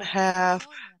can have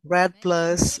RED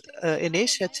Plus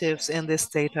initiatives in the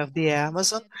state of the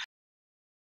Amazon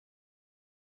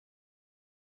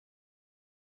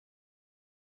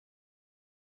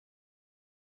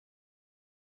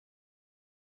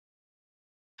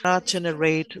not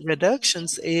generate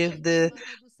reductions if the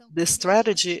the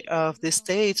strategy of the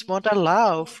states won't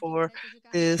allow for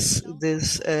this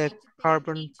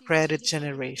carbon credit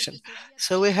generation.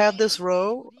 So we have this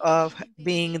role of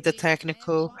being the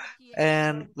technical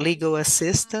and legal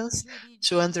assistance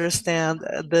to understand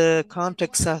the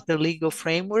context of the legal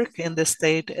framework in the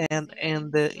state and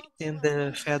in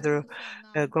the federal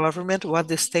government, what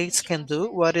the states can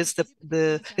do, what is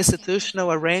the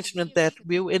institutional arrangement that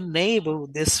will enable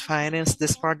this finance,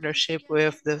 this partnership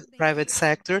with the private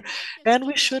sector, and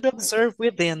we should observe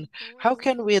within how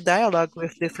can we dialogue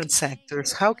with different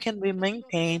sectors, how can we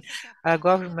maintain a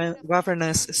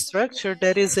governance structure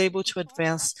that is able to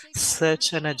advance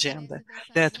such an agenda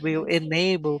that will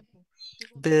enable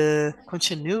the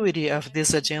continuity of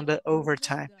this agenda over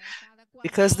time,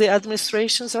 because the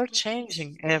administrations are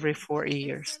changing every 4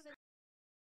 years.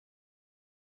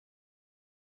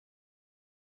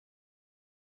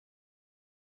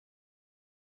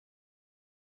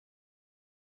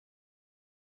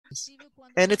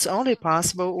 And it's only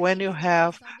possible when you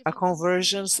have a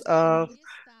convergence of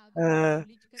uh,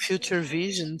 future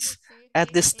visions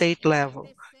at the state level.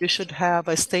 You should have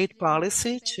a state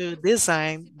policy to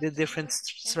design the different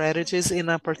strategies in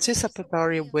a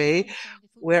participatory way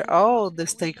where all the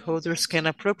stakeholders can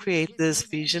appropriate this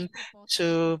vision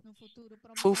to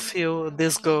fulfill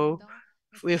this goal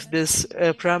with this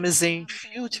promising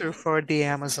future for the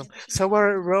Amazon. So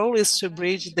our role is to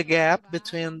bridge the gap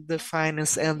between the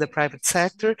finance and the private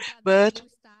sector, but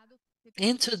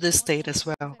into the state as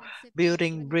well,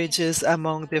 building bridges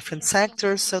among different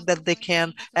sectors so that they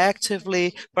can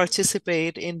actively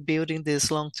participate in building this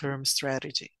long-term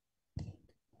strategy.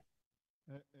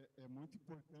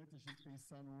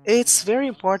 It's very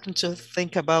important to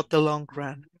think about the long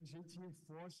run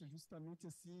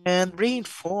and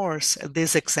reinforce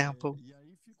this example.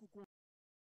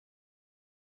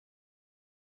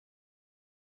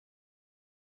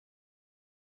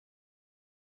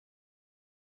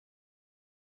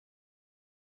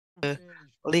 The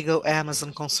Legal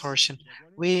Amazon Consortium.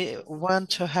 We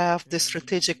want to have the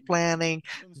strategic planning,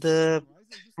 the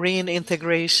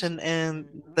reintegration, and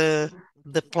the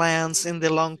plans in the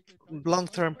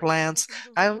long-term plans.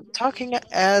 I'm talking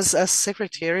as a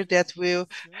secretary that will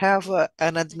have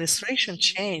an administration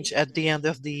change at the end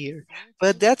of the year.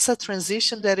 But that's a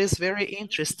transition that is very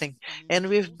interesting. And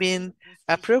we've been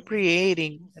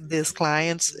appropriating these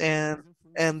clients and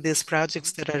these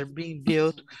projects that are being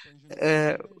built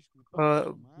uh,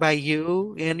 by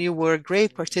you, and you were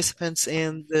great participants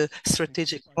in the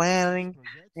strategic planning,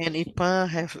 and IPAM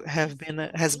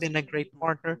has been a great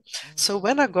partner. So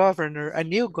when a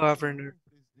new governor,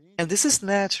 and this is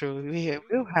natural, we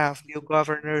will have new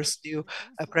governors, new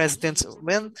presidents,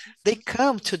 when they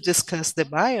come to discuss the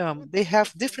biome, they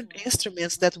have different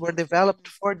instruments that were developed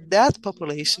for that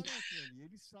population.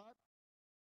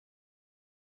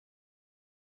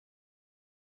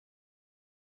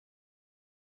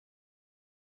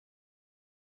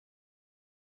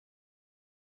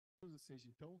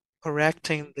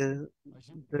 Correcting the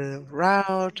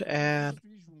route, and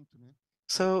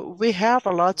so we have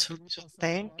a lot to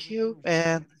thank you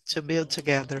and to build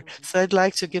together. So I'd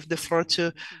like to give the floor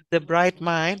to the bright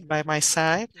mind by my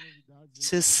side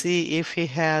to see if he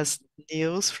has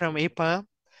news from IPAM.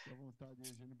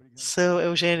 So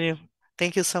Eugênio,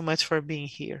 thank you so much for being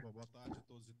here.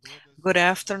 Good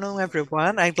afternoon,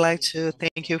 everyone. I'd like to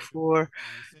thank you for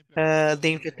the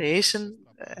invitation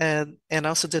and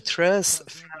also the trust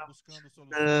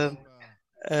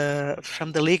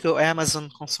from the Legal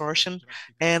Amazon Consortium.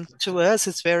 And to us,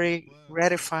 it's very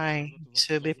gratifying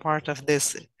to be part of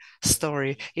this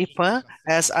story. IPAM,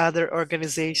 as other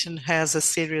organization, has a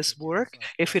serious work.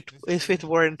 If it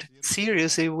weren't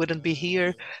serious, it wouldn't be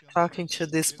here talking to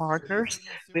these partners.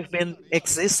 We've been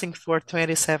existing for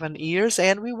 27 years,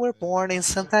 and we were born in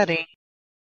Santarém.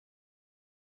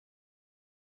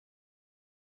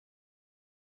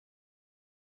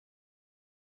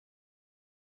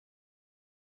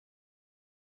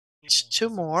 Two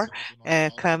more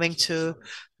coming to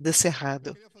the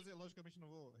Cerrado.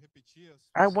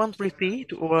 I won't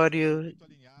repeat what you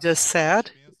just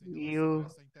said.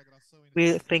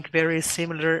 We think very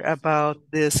similar about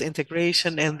this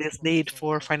integration and this need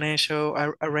for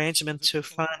financial arrangement to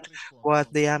fund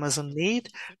what the Amazon need.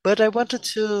 But I wanted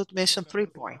to mention 3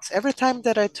 points. Every time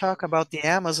that I talk about the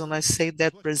Amazon, I say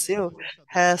that Brazil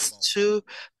has two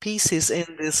pieces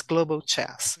in this global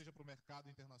chess: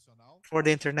 for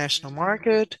the international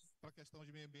market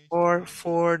or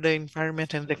for the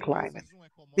environment and the climate.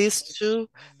 These two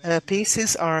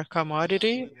pieces are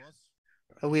commodity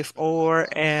with ore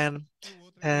and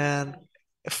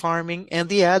farming, and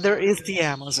the other is the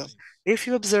Amazon. If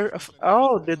you observe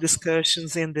all the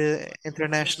discussions in the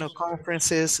international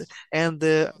conferences and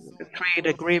the trade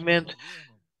agreement,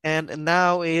 and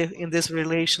now in these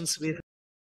relations with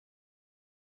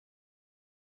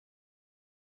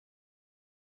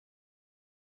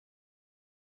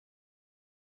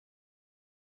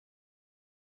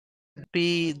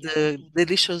be the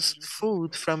delicious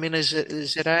food from Minas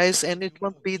Gerais, and it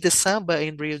won't be the samba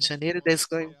in Rio de Janeiro that's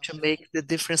going to make the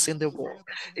difference in the world.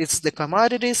 It's the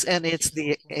commodities, and it's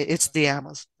the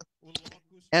Amazon.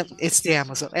 And it's the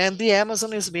Amazon. And the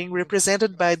Amazon is being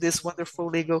represented by this wonderful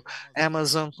legal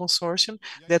Amazon consortium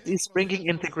that is bringing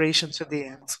integration to the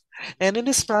Amazon. And in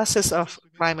this process of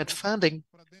climate funding,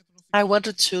 I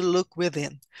wanted to look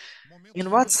within. In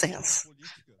what sense?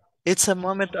 It's a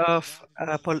moment of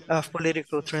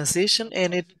political transition,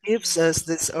 and it gives us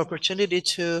this opportunity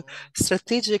to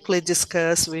strategically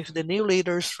discuss with the new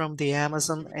leaders from the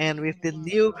Amazon and with the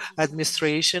new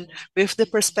administration, with the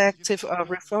perspective of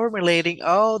reformulating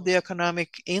all the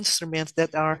economic instruments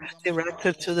that are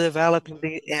directed to developing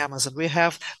the Amazon. We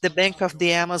have the Bank of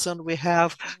the Amazon, we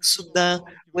have Sudan,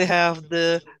 we have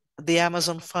the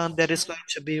Amazon Fund that is going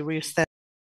to be reestablished.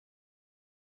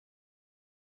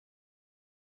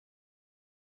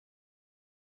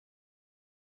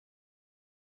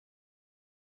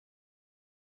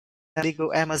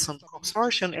 Legal Amazon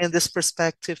Consortium and this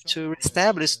perspective to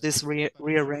establish this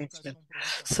rearrangement.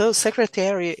 So,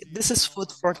 Secretary, this is food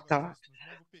for thought.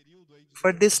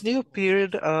 For this new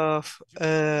period of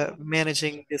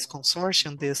managing this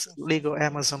consortium, this legal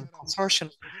Amazon consortium,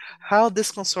 how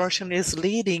this consortium is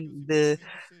leading the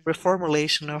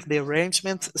reformulation of the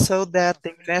arrangement so that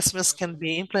the investments can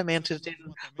be implemented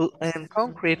in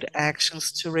concrete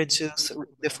actions to reduce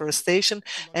deforestation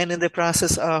and in the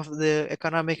process of the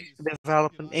economic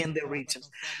development in the region.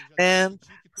 And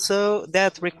so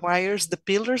that requires the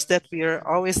pillars that we are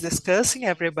always discussing.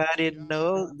 Everybody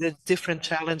know the different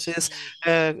challenges,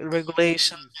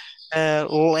 regulation,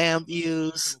 land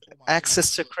use,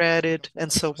 access to credit,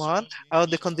 and so on, all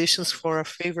the conditions for a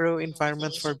favorable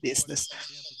environment for business.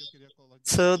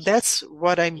 So that's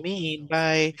what I mean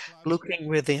by looking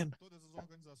within.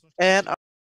 And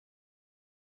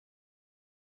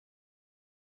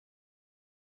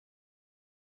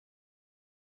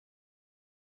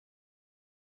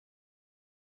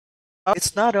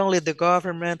it's not only the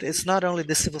government, it's not only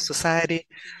the civil society.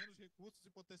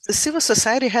 The civil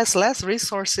society has less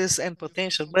resources and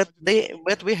potential, but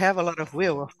we have a lot of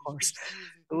will, of course.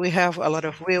 We have a lot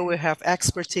of will, we have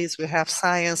expertise, we have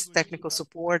science, technical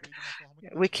support.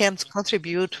 We can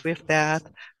contribute with that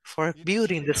for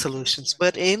building the solutions.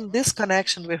 But in this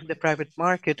connection with the private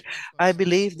market, I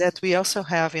believe that we also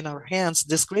have in our hands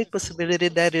this great possibility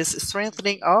that is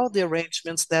strengthening all the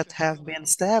arrangements that have been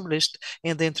established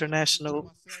in the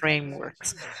international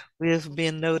frameworks. We've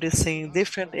been noticing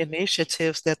different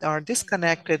initiatives that are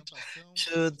disconnected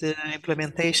to the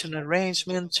implementation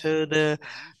arrangement, to the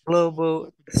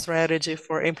global strategy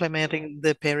for implementing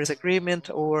the Paris Agreement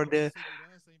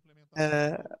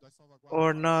uh,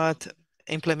 or not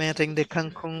implementing the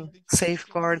Cancun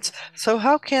safeguards. So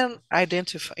how can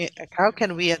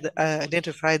we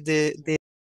identify the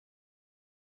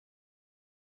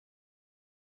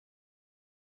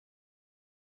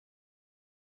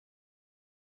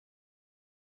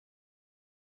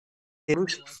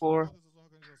solution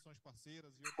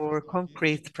for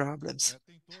concrete problems?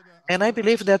 And I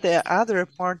believe that the other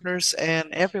partners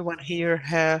and everyone here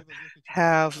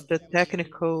have the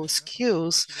technical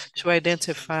skills to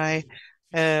identify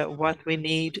what we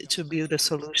need to build a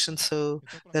solution so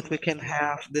that we can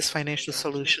have this financial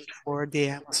solution for the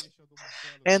Amazon.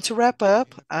 And to wrap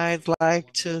up, I'd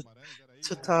like to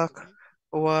talk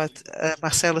what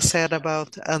Marcelo said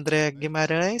about André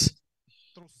Guimarães.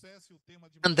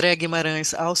 André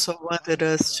Guimarães also wanted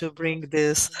us to bring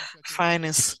this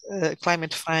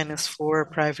climate finance for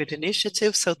private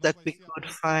initiatives so that we could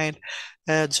find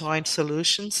joint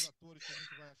solutions.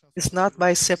 It's not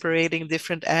by separating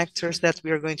different actors that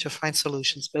we are going to find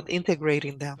solutions, but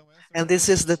integrating them. And this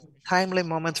is the timely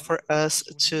moment for us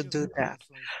to do that.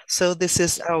 So this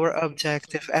is our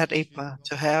objective at IPA,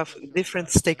 to have different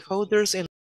stakeholders in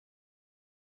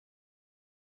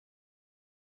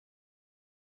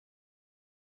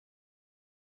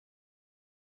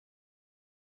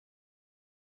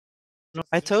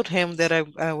I told him that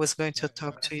I was going to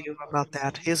talk to you about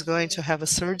that. He's going to have a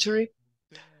surgery.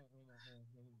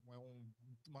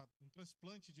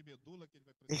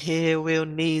 He will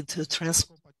need to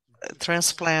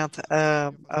transplant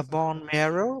a bone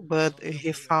marrow, but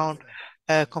he found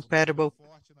a compatible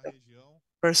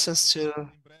persons to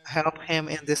help him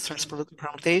in this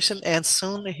transplantation, and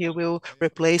soon he will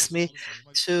replace me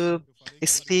to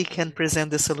speak and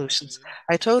present the solutions.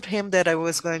 I told him that I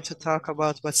was going to talk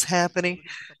about what's happening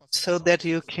so that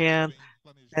you can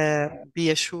be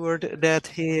assured that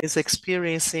he is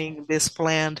experiencing this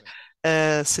planned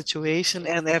situation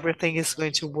and everything is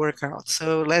going to work out.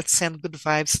 So let's send good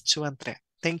vibes to André.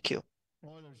 Thank you.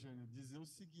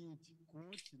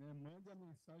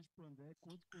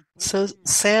 So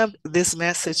send this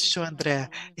message to André.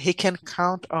 He can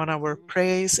count on our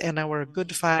praise and our good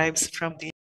vibes from the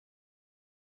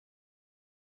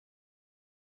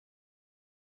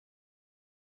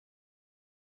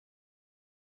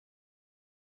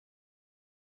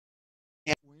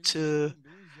to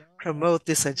promote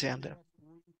this agenda.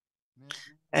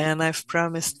 And I've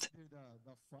promised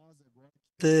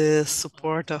the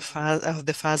support of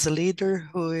the FASA leader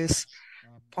who is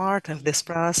part of this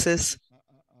process.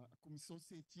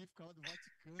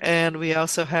 And we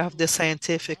also have the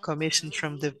scientific commission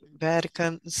from the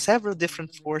Vatican, several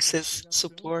different forces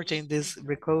supporting this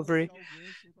recovery.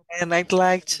 And I'd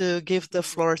like to give the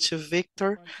floor to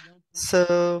Victor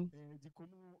so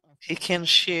he can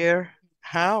share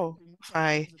how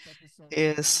FI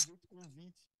is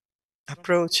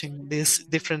approaching these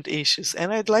different issues.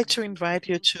 And I'd like to invite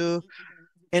you to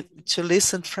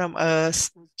listen from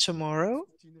us tomorrow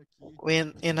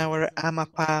when in our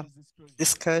Amapá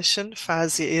discussion.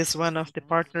 FASI is one of the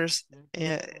partners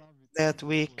that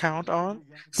we count on.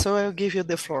 So I'll give you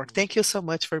the floor. Thank you so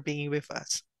much for being with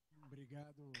us.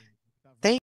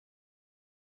 Thank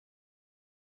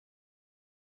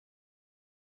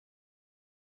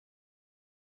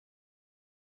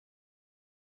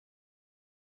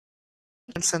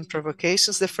and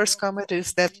provocations. The first comment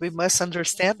is that we must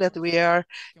understand that we are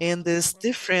in this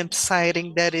different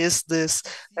siding that is this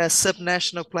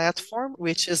subnational platform,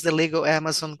 which is the Legal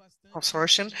Amazon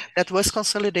Consortium that was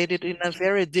consolidated in a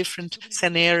very different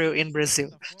scenario in Brazil,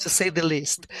 to say the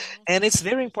least. And it's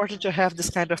very important to have this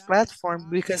kind of platform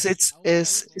because it's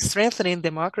is strengthening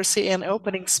democracy and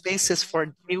opening spaces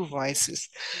for new voices.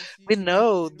 We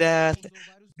know that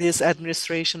this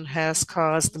administration has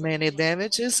caused many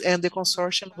damages, and the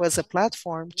consortium was a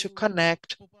platform to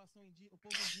connect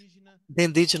the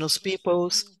indigenous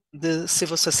peoples, the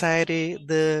civil society,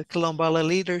 the quilombola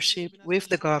leadership with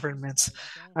the governments,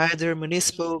 either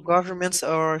municipal governments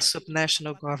or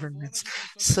subnational governments.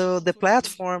 So the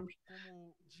platform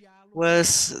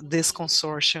was this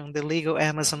consortium, the Legal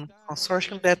Amazon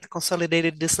Consortium, that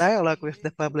consolidated this dialogue with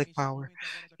the public power.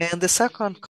 And the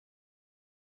second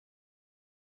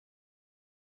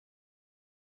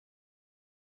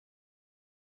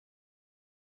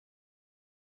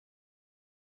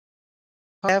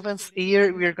 7th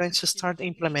year, we are going to start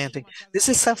implementing. This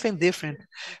is something different.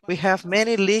 We have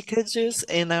many leakages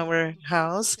in our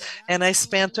house, and I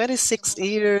spent 26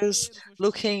 years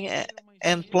looking at,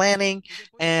 and planning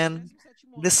and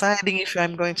deciding if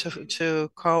I'm going to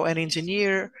call an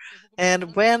engineer.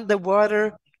 And when the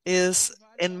water is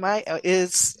in my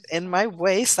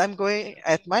waste, I'm going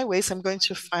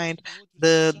to find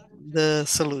the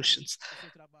solutions.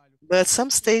 But some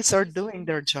states are doing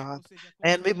their job,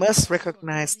 and we must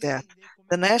recognize that.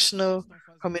 The national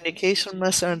communication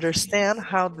must understand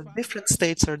how the different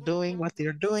states are doing what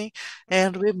they're doing,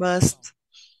 and we must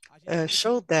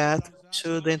show that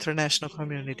to the international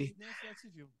community.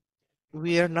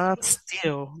 We are not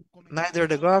still, neither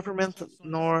the government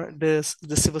nor the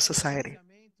civil society.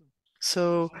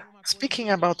 So,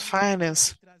 speaking about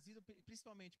finance,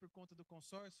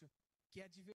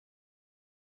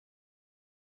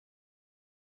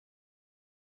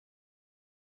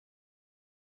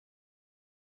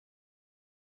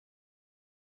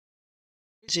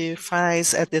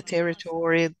 FIs at the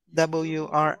territory,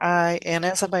 WRI, and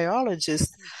as a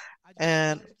biologist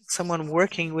and someone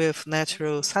working with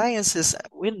natural sciences,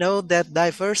 we know that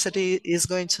diversity is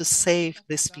going to save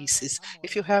the species.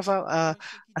 If you have a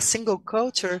single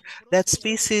culture, that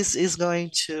species is going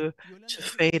to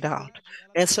fade out.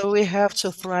 And so we have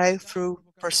to thrive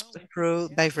through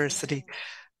diversity.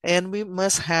 And we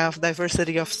must have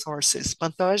diversity of sources.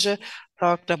 Pantoja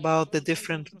talked about the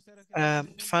different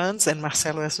funds, and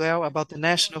Marcelo as well, about the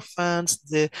national funds,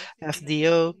 the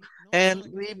FDO, and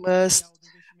we must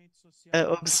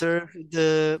observe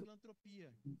the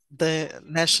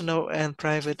national and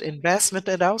private investment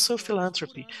and also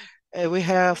philanthropy. We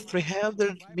have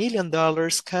 $300 million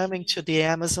coming to the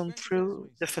Amazon through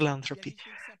the philanthropy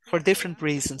for different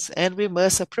reasons, and we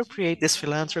must appropriate this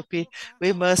philanthropy.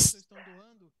 We must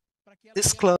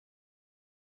disclose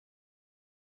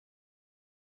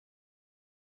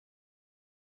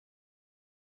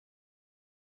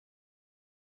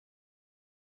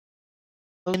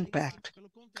impact.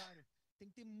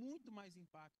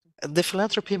 The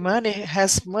philanthropy money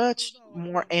has much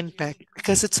more impact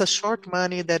because it's a short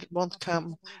money that won't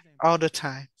come all the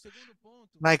time,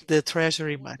 like the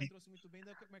treasury money.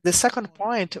 The second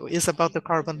point is about the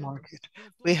carbon market.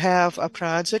 We have a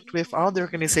project with all the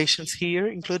organizations here,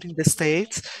 including the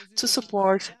states, to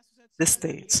support the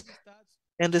states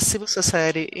and the civil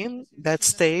society in that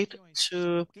state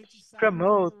to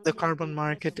promote the carbon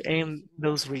market in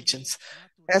those regions.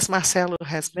 As Marcelo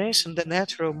has mentioned, the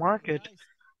natural market,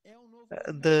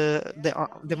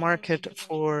 the market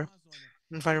for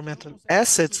environmental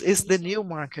assets is the new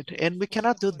market, and we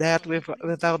cannot do that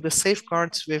without the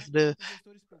safeguards with the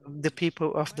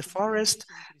people of the forest,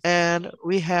 and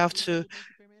we have to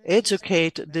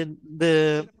educate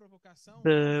the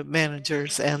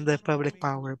managers and the public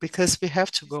power because we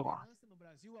have to go on.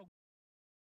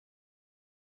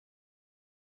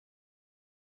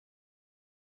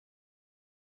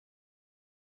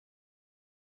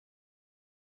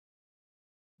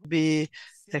 Be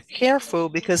careful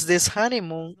because this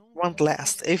honeymoon won't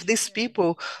last. If these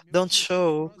people don't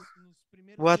show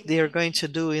what they are going to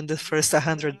do in the first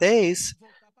 100 days,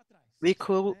 we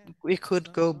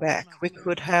could go back. We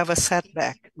could have a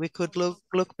setback. We could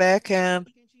look back and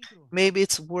maybe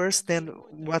it's worse than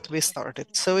what we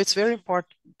started. So it's very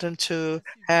important to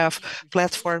have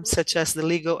platforms such as the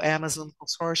Legal Amazon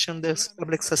Consortium, the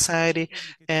public society,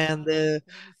 and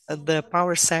the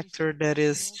power sector that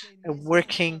is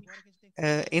working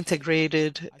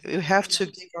integrated. We have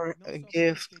to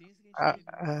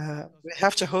we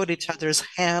have to hold each other's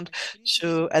hand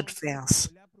to advance.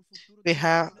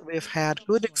 We've had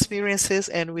good experiences,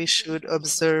 and we should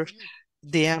observe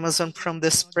the Amazon from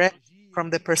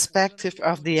the perspective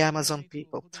of the Amazon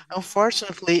people.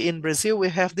 Unfortunately, in Brazil, we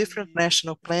have different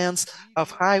national plans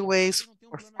of highways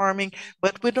for farming,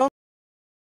 but we don't.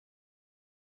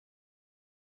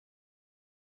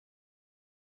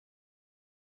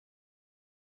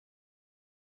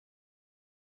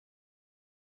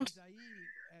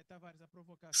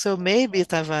 So maybe,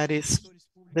 Tavares,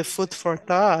 the food for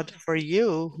thought for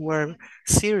you who are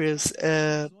serious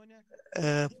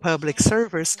public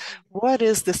servers, what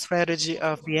is the strategy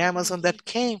of the Amazon that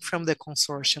came from the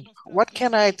consortium? What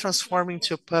can I transform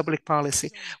into public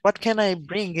policy? What can I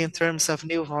bring in terms of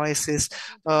new voices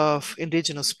of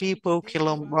indigenous people,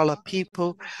 Quilombola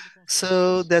people,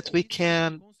 so that we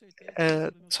can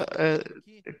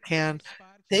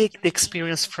take the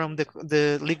experience from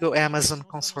the Legal Amazon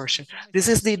Consortium. This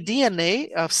is the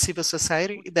DNA of civil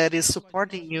society that is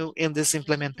supporting you in this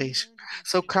implementation.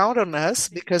 So count on us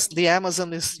because the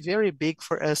Amazon is very big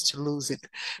for us to lose it.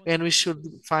 And we should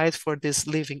fight for this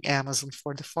living Amazon,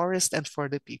 for the forest and for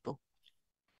the people.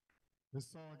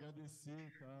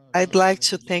 I'd like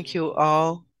to thank you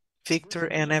all, Victor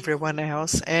and everyone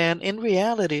else. And in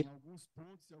reality,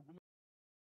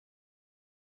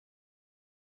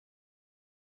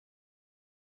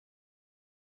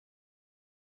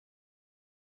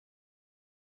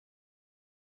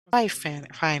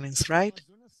 finance, right?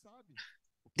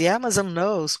 The Amazon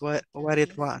knows what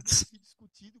it wants.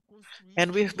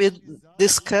 And we've been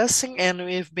discussing and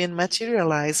we've been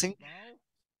materializing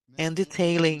and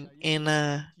detailing in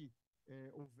an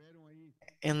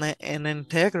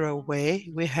integral way.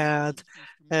 We had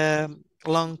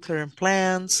long-term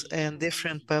plans and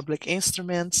different public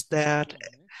instruments that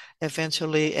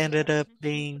eventually ended up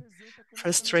being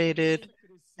frustrated.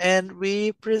 And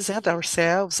we present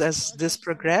ourselves as this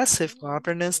progressive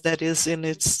governance that is in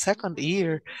its second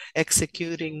year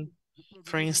executing,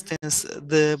 for instance,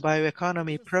 the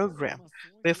bioeconomy program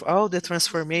with all the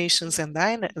transformations and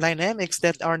dynamics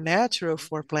that are natural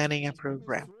for planning a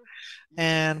program.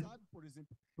 And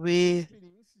we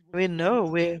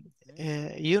know,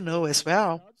 you know as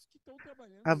well,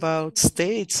 about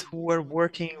states who are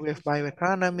working with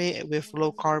bioeconomy, with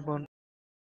low carbon.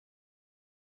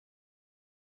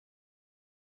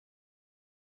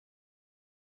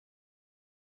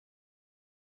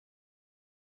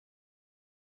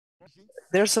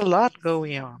 There's a lot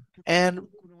going on, and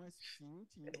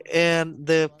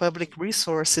the public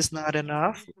resource is not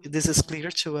enough. This is clear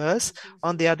to us.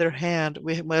 On the other hand,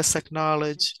 we must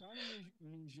acknowledge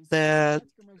that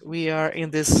we are in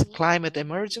this climate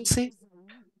emergency,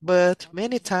 but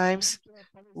many times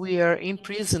we are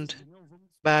imprisoned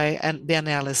by the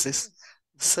analysis.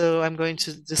 So I'm going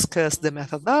to discuss the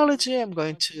methodology, I'm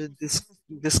going to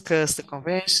discuss the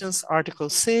conventions, Article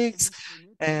 6,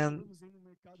 and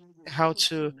how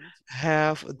to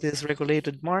have this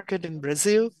regulated market in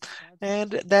Brazil,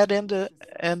 and that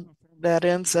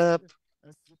ends up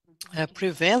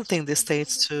preventing the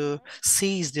states to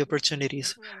seize the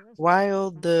opportunities. while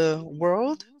the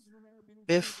world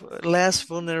with less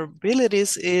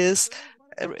vulnerabilities is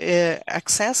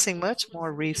accessing much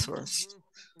more resources.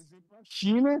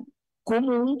 China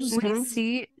como dos We grandes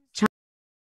see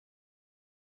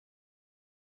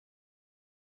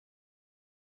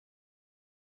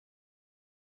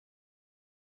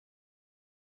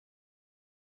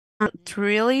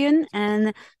trillion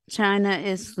and China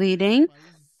is leading.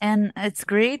 And it's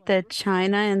great that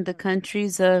China and the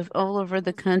countries of all over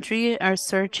the country are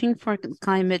searching for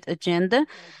climate agenda.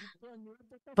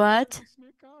 But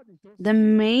the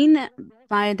main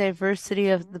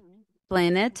biodiversity of the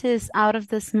planet is out of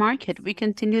this market. We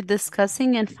continue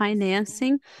discussing and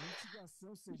financing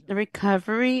the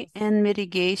recovery and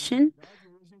mitigation,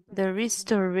 the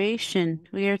restoration.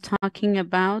 We are talking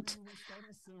about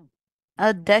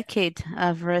a decade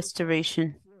of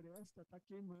restoration.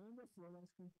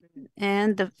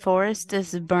 And the forest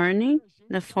is burning.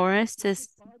 The forest is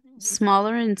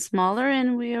smaller and smaller,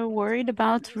 and we are worried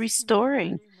about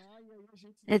restoring.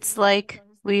 It's like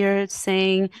we are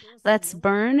saying, let's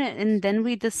burn, and then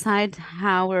we decide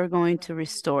how we're going to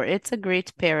restore. It's a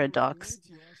great paradox.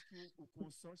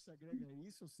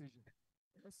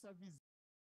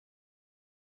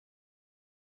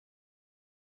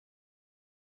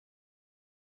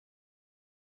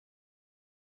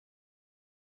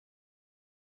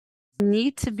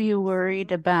 Need to be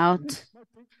worried about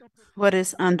what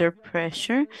is under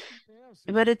pressure,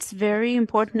 but it's very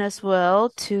important as well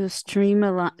to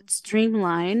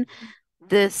streamline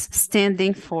this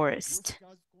standing forest.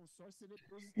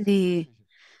 The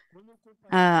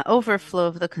overflow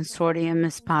of the consortium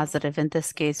is positive in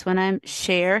this case. When I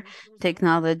share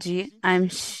technology, I'm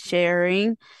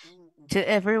sharing to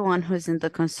everyone who's in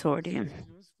the consortium.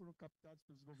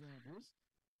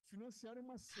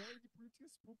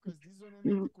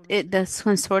 The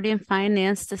consortium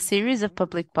financed a series of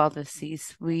public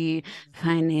policies. We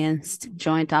financed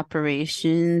joint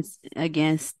operations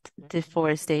against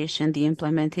deforestation, the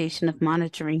implementation of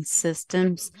monitoring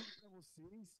systems.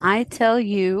 I tell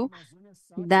you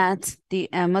that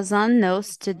the Amazon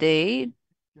knows today,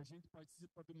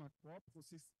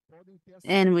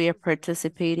 and we are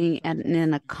participating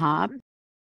in a COP.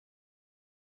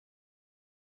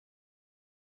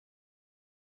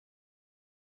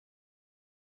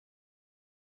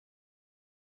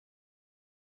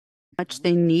 Much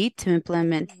they need to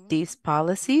implement these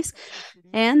policies,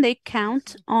 and they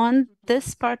count on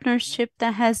this partnership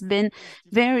that has been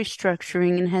very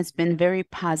structuring and has been very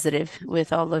positive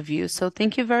with all of you. So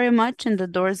thank you very much, and the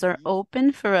doors are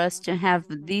open for us to have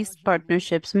these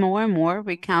partnerships more and more.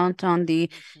 We count on the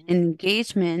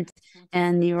engagement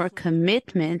and your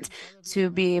commitment to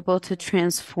be able to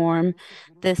transform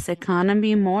this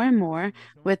economy more and more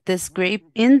with this great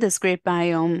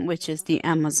biome, which is the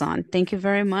Amazon. Thank you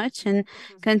very much, and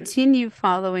continue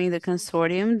following the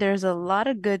consortium. There's a lot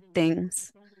of good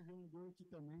things.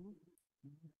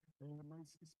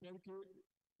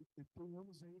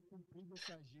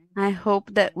 I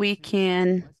hope that we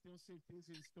can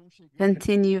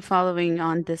continue following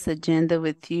on this agenda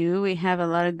with you. We have a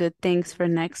lot of good things for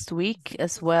next week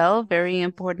as well. Very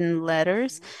important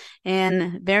letters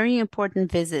and very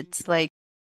important visits like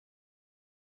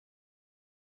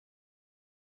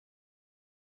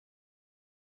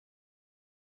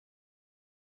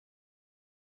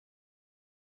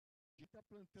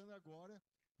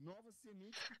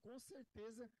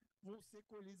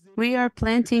we are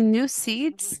planting new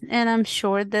seeds, and I'm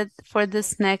sure that for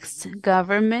this next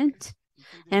government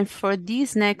and for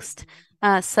these next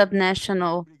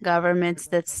subnational governments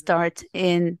that start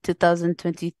in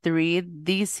 2023,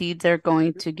 these seeds are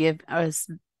going to give us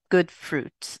good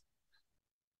fruits.